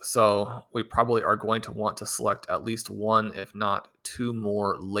backs, so we probably are going to want to select at least 1, if not 2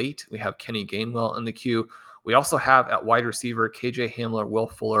 more late. We have Kenny Gainwell in the queue. We also have at wide receiver KJ Hamler, Will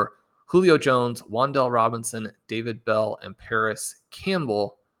Fuller, Julio Jones, Wan'Dale Robinson, David Bell, and Paris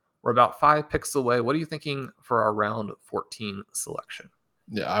Campbell. We're about 5 picks away. What are you thinking for our round 14 selection?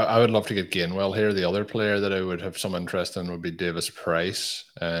 Yeah, I would love to get Gainwell here. The other player that I would have some interest in would be Davis Price.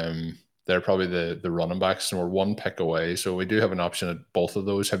 They're probably the running backs, and we're 1 pick away. So we do have an option at both of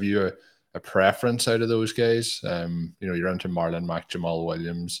those. Have you a preference out of those guys? You're into Marlon Mack, Jamal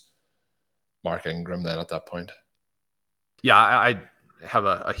Williams, Mark Ingram then at that point. Yeah, I have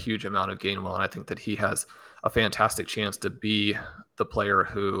a huge amount of Gainwell, and I think that he has a fantastic chance to be the player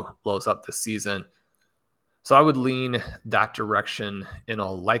who blows up this season. So I would lean that direction. In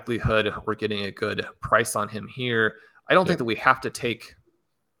all likelihood, we're getting a good price on him here. I don't think that we have to take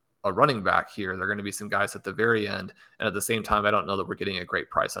a running back here. There are going to be some guys at the very end. And at the same time, I don't know that we're getting a great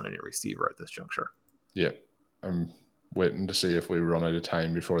price on any receiver at this juncture. Yeah, I'm waiting to see if we run out of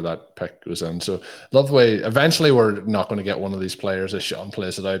time before that pick goes in. So love the way, eventually we're not going to get one of these players as Sean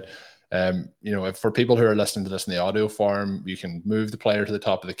plays it out. If for people who are listening to this in the audio form, you can move the player to the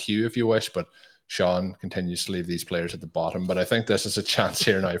top of the queue if you wish, but Sean continues to leave these players at the bottom. But I think this is a chance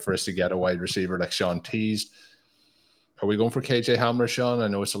here now for us to get a wide receiver like Sean teased. Are we going for KJ Hamler, Sean? I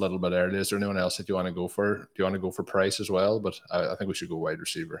know it's a little bit early. Is there anyone else that you want to go for? Do you want to go for Price as well? But I think we should go wide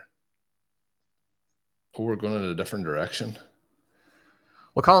receiver. Oh, we're going in a different direction.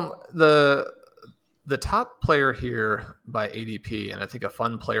 Well, Colin, the top player here by ADP, and I think a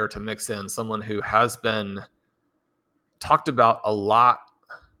fun player to mix in, someone who has been talked about a lot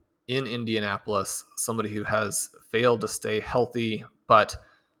in Indianapolis, somebody who has failed to stay healthy, but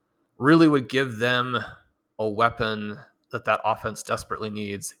really would give them a weapon that offense desperately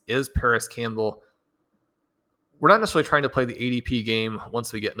needs, is Paris Campbell. We're not necessarily trying to play the ADP game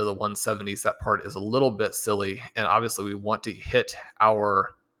once we get into the 170s. That part is a little bit silly. And obviously we want to hit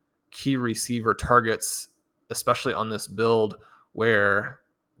our key receiver targets, especially on this build where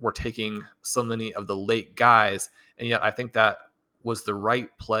we're taking so many of the late guys. And yet I think that was the right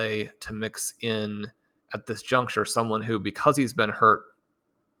play to mix in at this juncture someone who, because he's been hurt,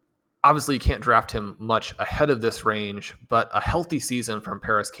 obviously you can't draft him much ahead of this range, but a healthy season from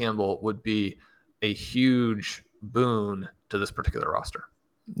Paris Campbell would be a huge boon to this particular roster.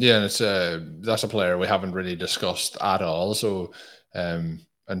 Yeah, and that's a player we haven't really discussed at all. So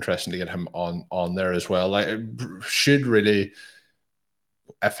interesting to get him on there as well. Like, should really,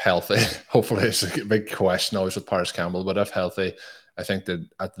 if healthy, hopefully it's a big question always with Paris Campbell, but if healthy, I think that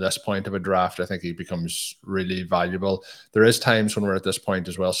at this point of a draft, I think he becomes really valuable. There is times when we're at this point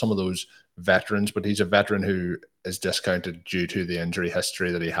as well, some of those veterans, but he's a veteran who is discounted due to the injury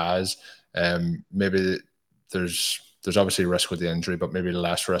history that he has. Maybe there's obviously risk with the injury, but maybe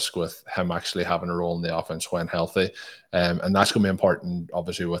less risk with him actually having a role in the offense when healthy. And that's going to be important,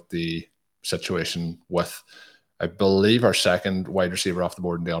 obviously, with the situation with, I believe, our second wide receiver off the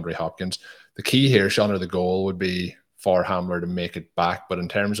board in DeAndre Hopkins. The key here, Sean, or the goal would be for Hamler to make it back. But in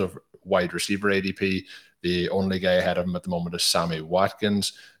terms of wide receiver ADP, the only guy ahead of him at the moment is Sammy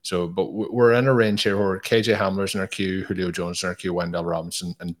Watkins. So, but we're in a range here where KJ Hamler's in our queue, Julio Jones in our queue, Wendell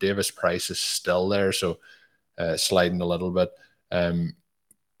Robinson, and Davis Price is still there. So sliding a little bit.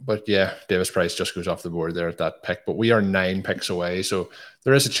 But yeah, Davis Price just goes off the board there at that pick. But we are 9 picks away. So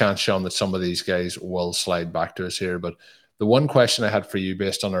there is a chance, Sean, that some of these guys will slide back to us here. But the one question I had for you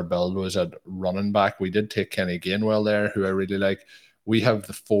based on our build was at running back. We did take Kenny Gainwell there, who I really like. We have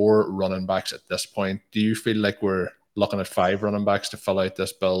the 4 running backs at this point. Do you feel like we're looking at 5 running backs to fill out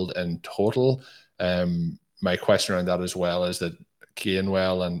this build in total? My question around that as well is that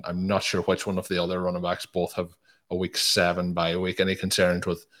Gainwell, and I'm not sure which one of the other running backs, both have a week 7 bye week. Any concerns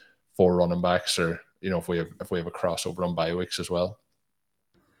with 4 running backs, or if we have a crossover on bye weeks as well?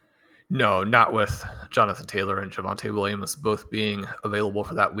 No, not with Jonathan Taylor and Javonte Williams both being available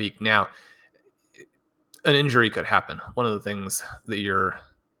for that week. Now, an injury could happen. One of the things that you're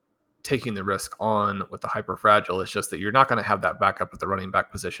taking the risk on with the hyper fragile is just that you're not going to have that backup at the running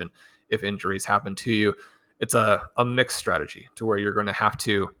back position if injuries happen to you. It's a mixed strategy to where you're going to have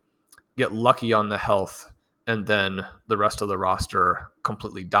to get lucky on the health, and then the rest of the roster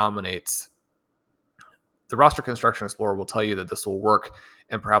completely dominates. The roster construction explorer will tell you that this will work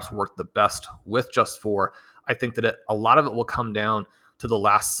and perhaps work the best with just 4. I think that a lot of it will come down to the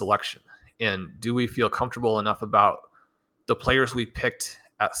last selection. And do we feel comfortable enough about the players we picked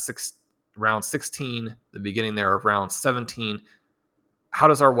at round 16, the beginning there of round 17? How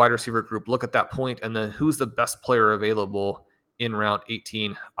does our wide receiver group look at that point? And then who's the best player available in round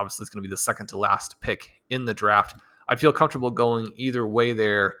 18? Obviously, it's going to be the second to last pick in the draft. I'd feel comfortable going either way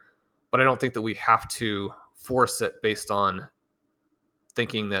there, but I don't think that we have to force it based on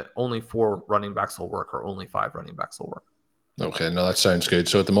thinking that only 4 running backs will work or only 5 running backs will work. Okay, no, that sounds good.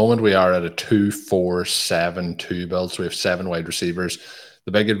 So at the moment we are at a 2-4-7-2 build. So we have 7 wide receivers.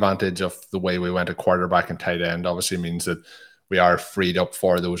 The big advantage of the way we went at quarterback and tight end obviously means that we are freed up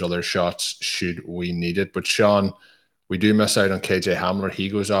for those other shots should we need it. But Sean, we do miss out on KJ Hamler. He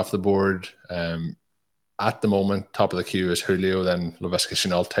goes off the board. At the moment, top of the queue is Julio, then Laviska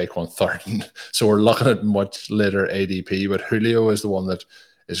Shenault, Tyquan Thornton. So we're looking at much later ADP, but Julio is the one that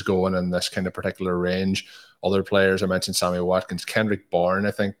is going in this kind of particular range. Other players, I mentioned Sammy Watkins, Kendrick Bourne,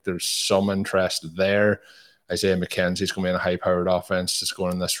 I think there's some interest there. Isaiah McKenzie's going to be in a high-powered offense that's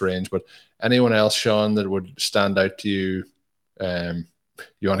going in this range. But anyone else, Sean, that would stand out to you?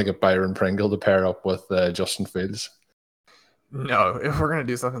 You want to get Byron Pringle to pair up with Justin Fields? No, if we're going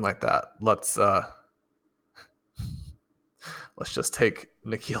to do something like that, let's just take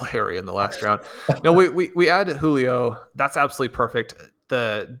N'Keal Harry in the last round. No, we added Julio. That's absolutely perfect.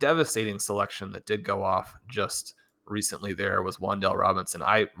 The devastating selection that did go off just recently there was Wendell Robinson.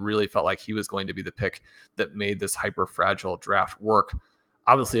 I really felt like he was going to be the pick that made this hyper fragile draft work.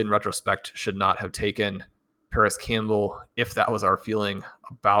 Obviously, in retrospect, should not have taken Paris Campbell if that was our feeling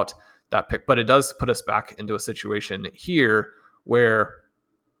about that pick. But it does put us back into a situation here where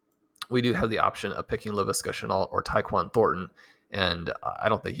we do have the option of picking Laviska Shenault or Tyquan Thornton, and I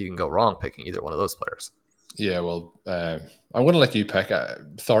don't think you can go wrong picking either one of those players. Yeah, well, I'm going to let you pick.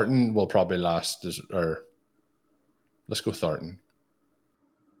 Thornton will probably last, or let's go Thornton.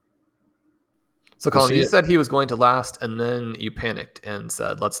 So, Colin, you said he was going to last, and then you panicked and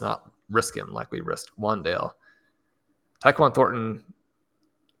said, let's not risk him like we risked Wandale. Tyquan Thornton,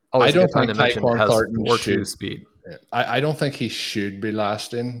 always I don't think Tyquan Thornton has 4.2 speed. I don't think he should be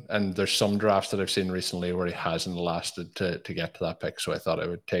lasting, and there's some drafts that I've seen recently where he hasn't lasted to get to that pick, so I thought I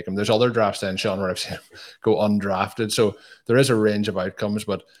would take him. There's other drafts then, Sean, where I've seen him go undrafted, so there is a range of outcomes,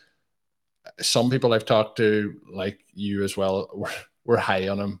 but some people I've talked to, like you as well, we're high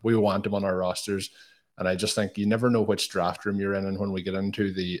on him. We want him on our rosters. And I just think you never know which draft room you're in. And when we get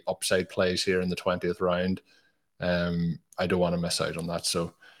into the upside plays here in the 20th round, I don't want to miss out on that.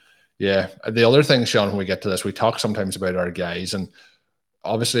 So, yeah. The other thing, Sean, when we get to this, we talk sometimes about our guys. And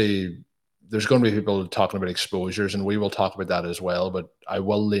obviously, there's going to be people talking about exposures, and we will talk about that as well. But I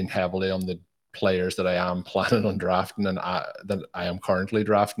will lean heavily on the players that I am planning on drafting and that I am currently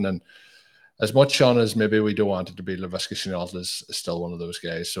drafting. And as much, Sean, as maybe we don't want it to be, Laviska Shenault is still one of those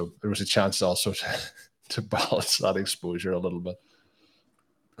guys. So there was a chance also to balance that exposure a little bit.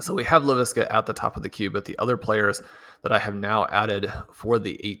 So we have Laviska at the top of the queue, but the other players that I have now added for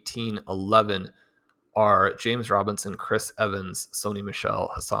the 18-11 are James Robinson, Chris Evans, Sony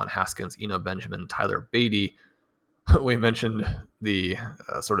Michel, Hassan Haskins, Eno Benjamin, Tyler Beatty. We mentioned the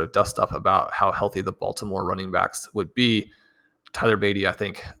sort of dust up about how healthy the Baltimore running backs would be. Tyler Beatty, I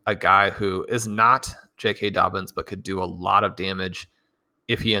think, a guy who is not J.K. Dobbins, but could do a lot of damage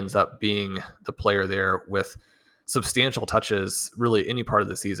if he ends up being the player there with substantial touches, really any part of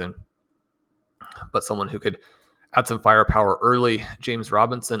the season. But someone who could add some firepower early. James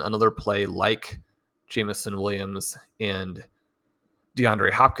Robinson, another play like Jameson Williams and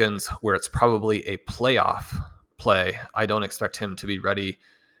DeAndre Hopkins, where it's probably a playoff play. I don't expect him to be ready,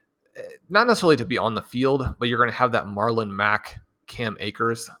 not necessarily to be on the field, but you're going to have that Marlon Mack, Cam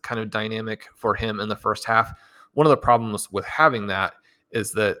Akers kind of dynamic for him in the first half. One of the problems with having that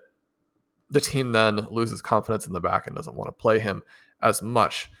is that the team then loses confidence in the back and doesn't want to play him as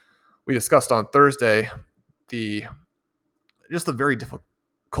much. We discussed on Thursday the very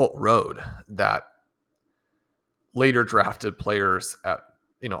difficult road that later drafted players at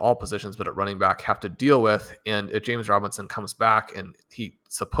all positions, but at running back have to deal with. And if James Robinson comes back and he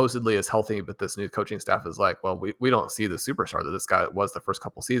supposedly is healthy, but this new coaching staff is like, well, we don't see the superstar that this guy was the first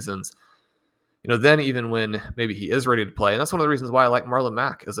couple seasons, then even when maybe he is ready to play. And that's one of the reasons why I like Marlon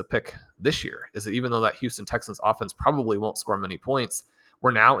Mack as a pick this year, is that even though that Houston Texans offense probably won't score many points,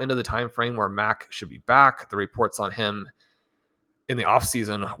 we're now into the time frame where Mack should be back. The reports on him in the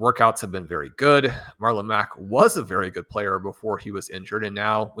offseason workouts have been very good. Marlon Mack was a very good player before he was injured, and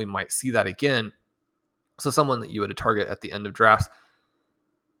now we might see that again. So someone that you would target at the end of drafts.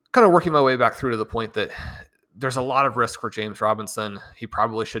 Kind of working my way back through to the point that there's a lot of risk for James Robinson. He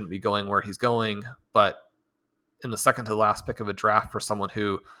probably shouldn't be going where he's going, but in the second to last pick of a draft for someone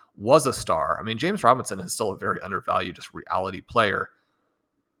who was a star, I mean, James Robinson is still a very undervalued, just reality player.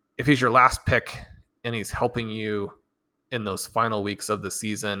 If he's your last pick and he's helping you in those final weeks of the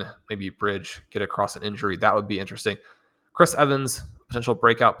season, maybe bridge, get across an injury, that would be interesting. Chris Evans, potential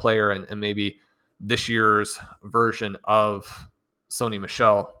breakout player, and maybe this year's version of Sony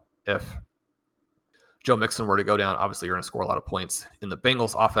Michel. If Joe Mixon were to go down, obviously you're going to score a lot of points in the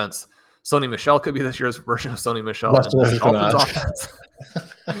Bengals offense. Sony Michel could be this year's version of Sony Michel in the Dolphins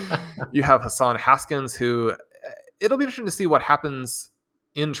offense. You have Hassan Haskins, who it'll be interesting to see what happens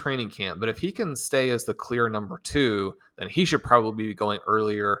in training camp, but if he can stay as the clear number 2, then he should probably be going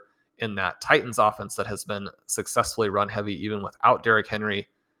earlier in that Titans offense that has been successfully run heavy even without Derrick Henry.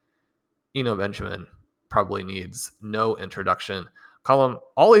 Eno Benjamin probably needs no introduction. Colin,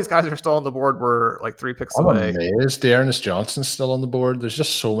 all these guys are still on the board. We're like 3 picks away. Amazed. Dearness Johnson's still on the board. There's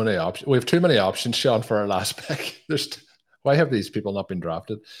just so many options. We have too many options, Sean, for our last pick. Why have these people not been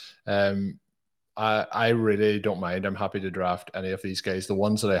drafted? I really don't mind. I'm happy to draft any of these guys. The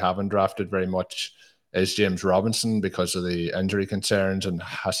ones that I haven't drafted very much is James Robinson because of the injury concerns, and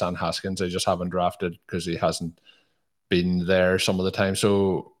Hassan Haskins I just haven't drafted because he hasn't been there some of the time.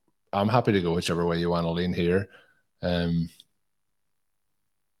 So I'm happy to go whichever way you want to lean here.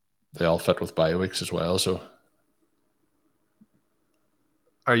 They all fit with bye weeks as well. So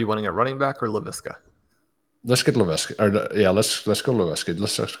are you wanting a running back or Laviska? Let's get Laviska. Let's go Laviska.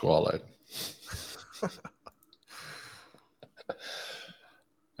 Let's just go all out.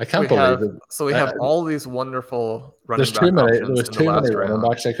 I can't believe it. So we have all these wonderful running back options. There was too many running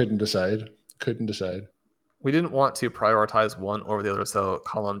backs I couldn't decide. We didn't want to prioritize one over the other, so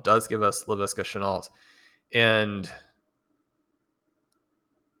Colin does give us Laviska Shenault. And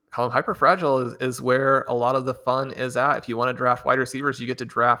Colin, hyperfragile is where a lot of the fun is at. If you want to draft wide receivers, you get to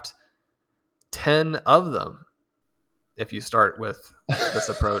draft 10 of them if you start with this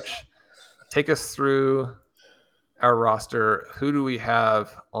approach. Take us through our roster. Who do we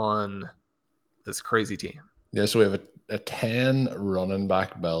have on this crazy team? Yeah, so we have a 10 running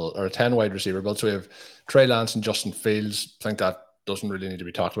back build, or a 10 wide receiver build. So we have Trey Lance and Justin Fields. I think that doesn't really need to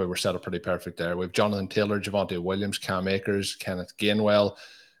be talked about. We're set up pretty perfect there. We have Jonathan Taylor, Javonte Williams, Cam Akers, Kenneth Gainwell.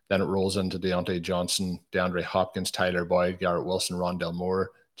 Then it rolls into Deontay Johnson, DeAndre Hopkins, Tyler Boyd, Garrett Wilson, Rondell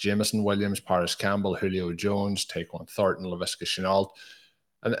Moore, Jameson Williams, Paris Campbell, Julio Jones, Tyquan Thornton, Laviska Shenault.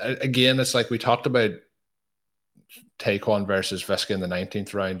 And again, it's like we talked about Tyquan versus Visca in the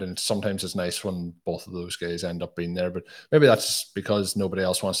 19th round, and sometimes it's nice when both of those guys end up being there, but maybe that's because nobody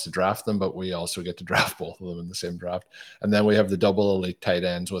else wants to draft them, but we also get to draft both of them in the same draft. And then we have the double elite tight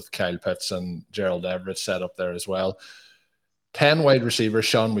ends with Kyle Pitts and Gerald Everett set up there as well. 10 wide receivers,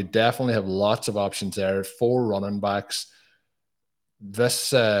 Sean. We definitely have lots of options there. 4 running backs. This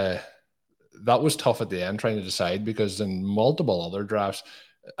that was tough at the end trying to decide, because in multiple other drafts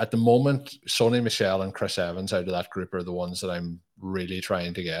at the moment, Sony Michel and Chris Evans out of that group are the ones that I'm really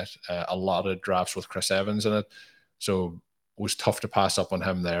trying to get. A lot of drafts with Chris Evans in it, so it was tough to pass up on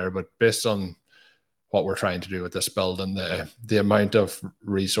him there. But based on what we're trying to do with this build and the amount of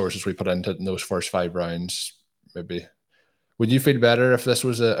resources we put into it in those first 5 rounds, maybe. Would you feel better if this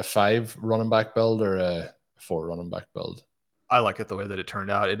was a 5 running back build or a 4 running back build? I like it the way that it turned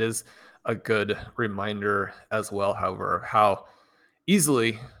out. It is a good reminder as well, however, of how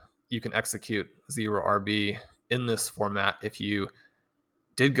easily you can execute zero RB in this format if you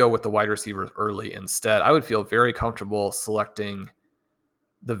did go with the wide receivers early instead. I would feel very comfortable selecting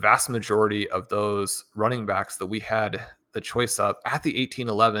the vast majority of those running backs that we had the choice of at the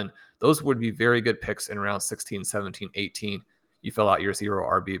 18-11. Those would be very good picks in round 16, 17, 18. You fill out your zero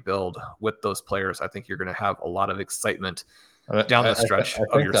RB build with those players. I think you're going to have a lot of excitement down the stretch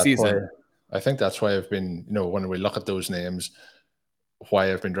of your season. I think that's why I've been, when we look at those names,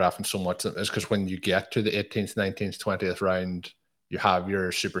 why I've been drafting so much is because when you get to the 18th, 19th, 20th round, you have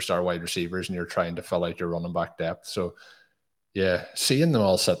your superstar wide receivers and you're trying to fill out your running back depth. So, yeah, seeing them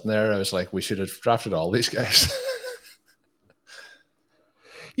all sitting there, I was like, we should have drafted all these guys.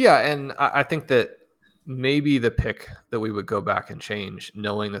 Yeah, and I think that maybe the pick that we would go back and change,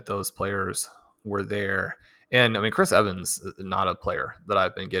 knowing that those players were there. And I mean, Chris Evans is not a player that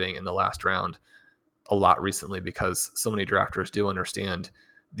I've been getting in the last round a lot recently, because so many drafters do understand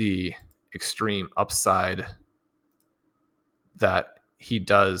the extreme upside that he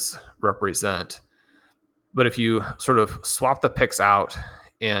does represent. But if you sort of swap the picks out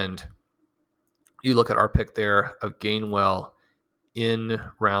and you look at our pick there of Gainwell in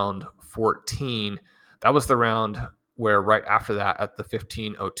round 14, that was the round where right after that at the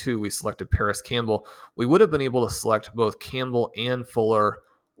 15:02, we selected Paris Campbell. We would have been able to select both Campbell and Fuller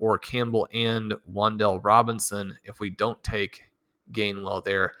or Campbell and Wan'Dale Robinson if we don't take Gainwell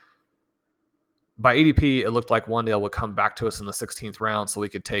there. By ADP, it looked like Wan'Dale would come back to us in the 16th round, so we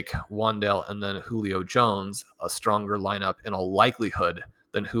could take Wan'Dale and then Julio Jones, a stronger lineup in all likelihood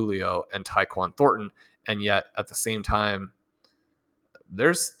than Julio and Tyquan Thornton. And yet, at the same time,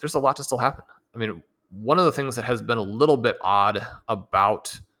 there's a lot to still happen. I mean, one of the things that has been a little bit odd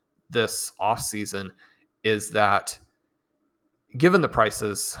about this offseason is that given the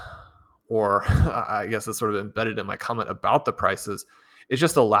prices, or I guess it's sort of embedded in my comment about the prices, it's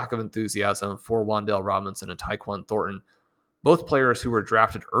just a lack of enthusiasm for Wan'Dale Robinson and Tyquan Thornton, both players who were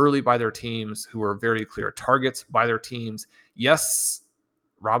drafted early by their teams, who were very clear targets by their teams. Yes,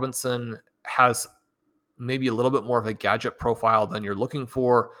 Robinson has maybe a little bit more of a gadget profile than you're looking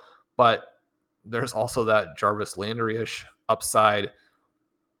for, but there's also that Jarvis Landry-ish upside.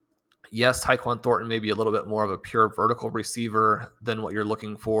 Yes, Tyquan Thornton may be a little bit more of a pure vertical receiver than what you're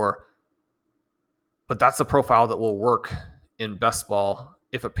looking for, but that's a profile that will work in best ball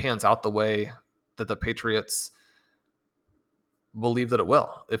if it pans out the way that the Patriots believe that it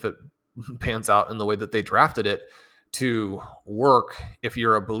will, if it pans out in the way that they drafted it to work. If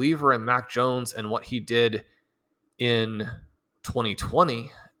you're a believer in Mac Jones and what he did in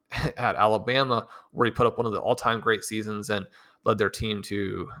 2020 at Alabama, where he put up one of the all-time great seasons and led their team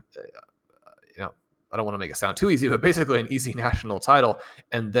to, I don't want to make it sound too easy, but basically an easy national title,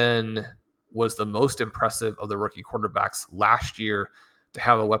 and then was the most impressive of the rookie quarterbacks last year, to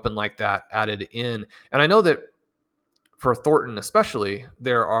have a weapon like that added in. And I know that for Thornton especially,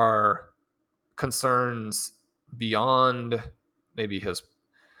 there are concerns beyond maybe his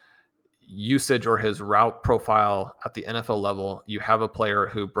usage or his route profile at the NFL level. You have a player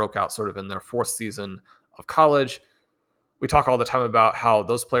who broke out sort of in their 4th season of college. We talk all the time about how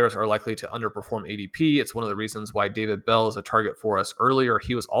those players are likely to underperform ADP. It's one of the reasons why David Bell is a target for us earlier.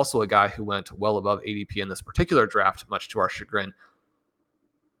 He was also a guy who went well above ADP in this particular draft, much to our chagrin.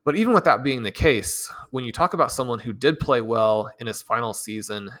 But even with that being the case, when you talk about someone who did play well in his final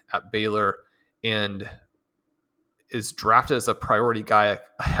season at Baylor and is drafted as a priority guy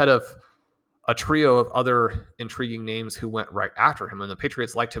ahead of a trio of other intriguing names who went right after him, and the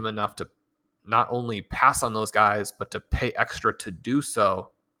Patriots liked him enough to not only pass on those guys, but to pay extra to do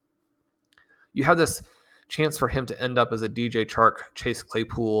so, you have this chance for him to end up as a DJ Chark, Chase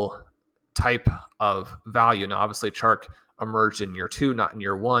Claypool type of value. Now, obviously, Chark emerged in year 2, not in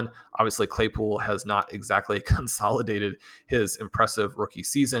year 1. Obviously, Claypool has not exactly consolidated his impressive rookie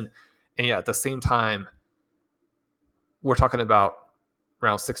season. And yet, at the same time, we're talking about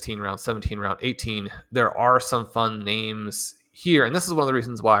round 16, round 17, round 18. There are some fun names here. And this is one of the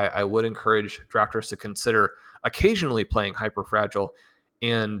reasons why I would encourage drafters to consider occasionally playing Hyperfragile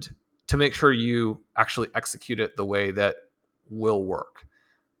and to make sure you actually execute it the way that will work.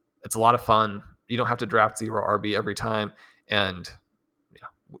 It's a lot of fun. You don't have to draft 0 RB every time. And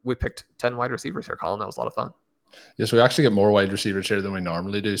we picked 10 wide receivers here, Colin. That was a lot of fun. Yes, we actually get more wide receivers here than we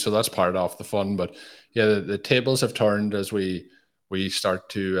normally do. So that's part of the fun. But yeah, the tables have turned as we start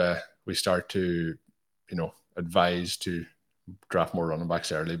to advise to draft more running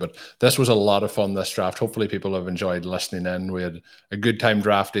backs early. But this was a lot of fun, this draft. Hopefully people have enjoyed listening in. We had a good time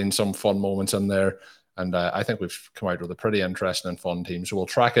drafting, some fun moments in there. And I think we've come out with a pretty interesting and fun team. So we'll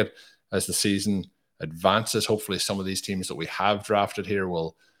track it as the season advances. Hopefully some of these teams that we have drafted here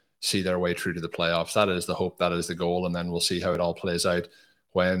will see their way through to the playoffs. That is the hope. That is the goal. And then we'll see how it all plays out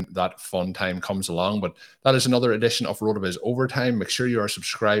when that fun time comes along. But that is another edition of RotoViz Overtime. Make sure you are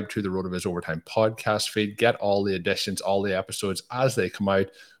subscribed to the RotoViz Overtime podcast feed. Get all the editions, all the episodes as they come out.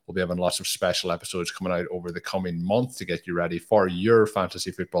 We'll be having lots of special episodes coming out over the coming month to get you ready for your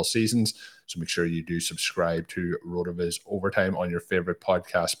fantasy football seasons. So make sure you do subscribe to RotoViz Overtime on your favorite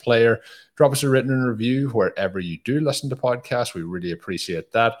podcast player. Drop us a written review wherever you do listen to podcasts. We really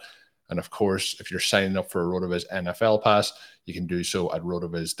appreciate that. And of course, if you're signing up for a RotoViz NFL Pass, you can do so at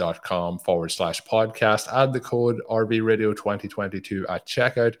rotoviz.com/podcast. Add the code RBRadio2022 at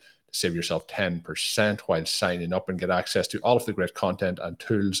checkout to save yourself 10% while signing up and get access to all of the great content and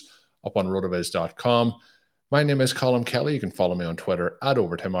tools up on rotoviz.com. My name is Colin Kelly. You can follow me on Twitter at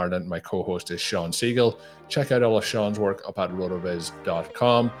Overtime Ireland. My co-host is Sean Siegel. Check out all of Sean's work up at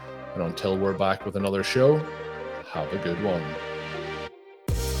rotoviz.com. And until we're back with another show, have a good one.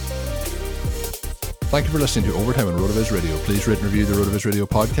 Thank you for listening to Overtime on RotoViz Radio. Please rate and review the RotoViz Radio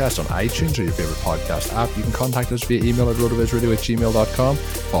podcast on iTunes or your favorite podcast app. You can contact us via email at rotovizradio@gmail.com.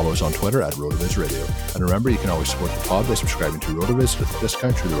 Follow us on Twitter at RotoViz Radio. And remember, you can always support the pod by subscribing to RotoViz with a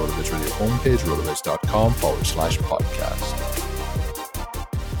discount through the RotoViz Radio homepage, rotoviz.com/podcast.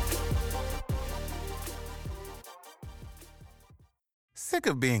 Sick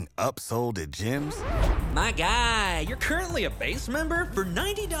of being upsold at gyms? My guy, you're currently a base member? For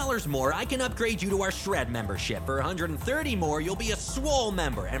 $90 more, I can upgrade you to our Shred membership. For $130 more, you'll be a Swole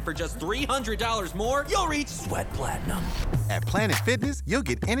member. And for just $300 more, you'll reach Sweat Platinum. At Planet Fitness, you'll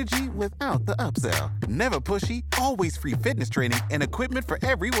get energy without the upsell. Never pushy, always free fitness training and equipment for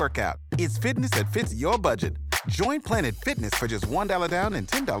every workout. It's fitness that fits your budget. Join Planet Fitness for just $1 down and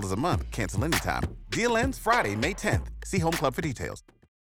 $10 a month. Cancel anytime. Deal ends Friday, May 10th. See Home Club for details.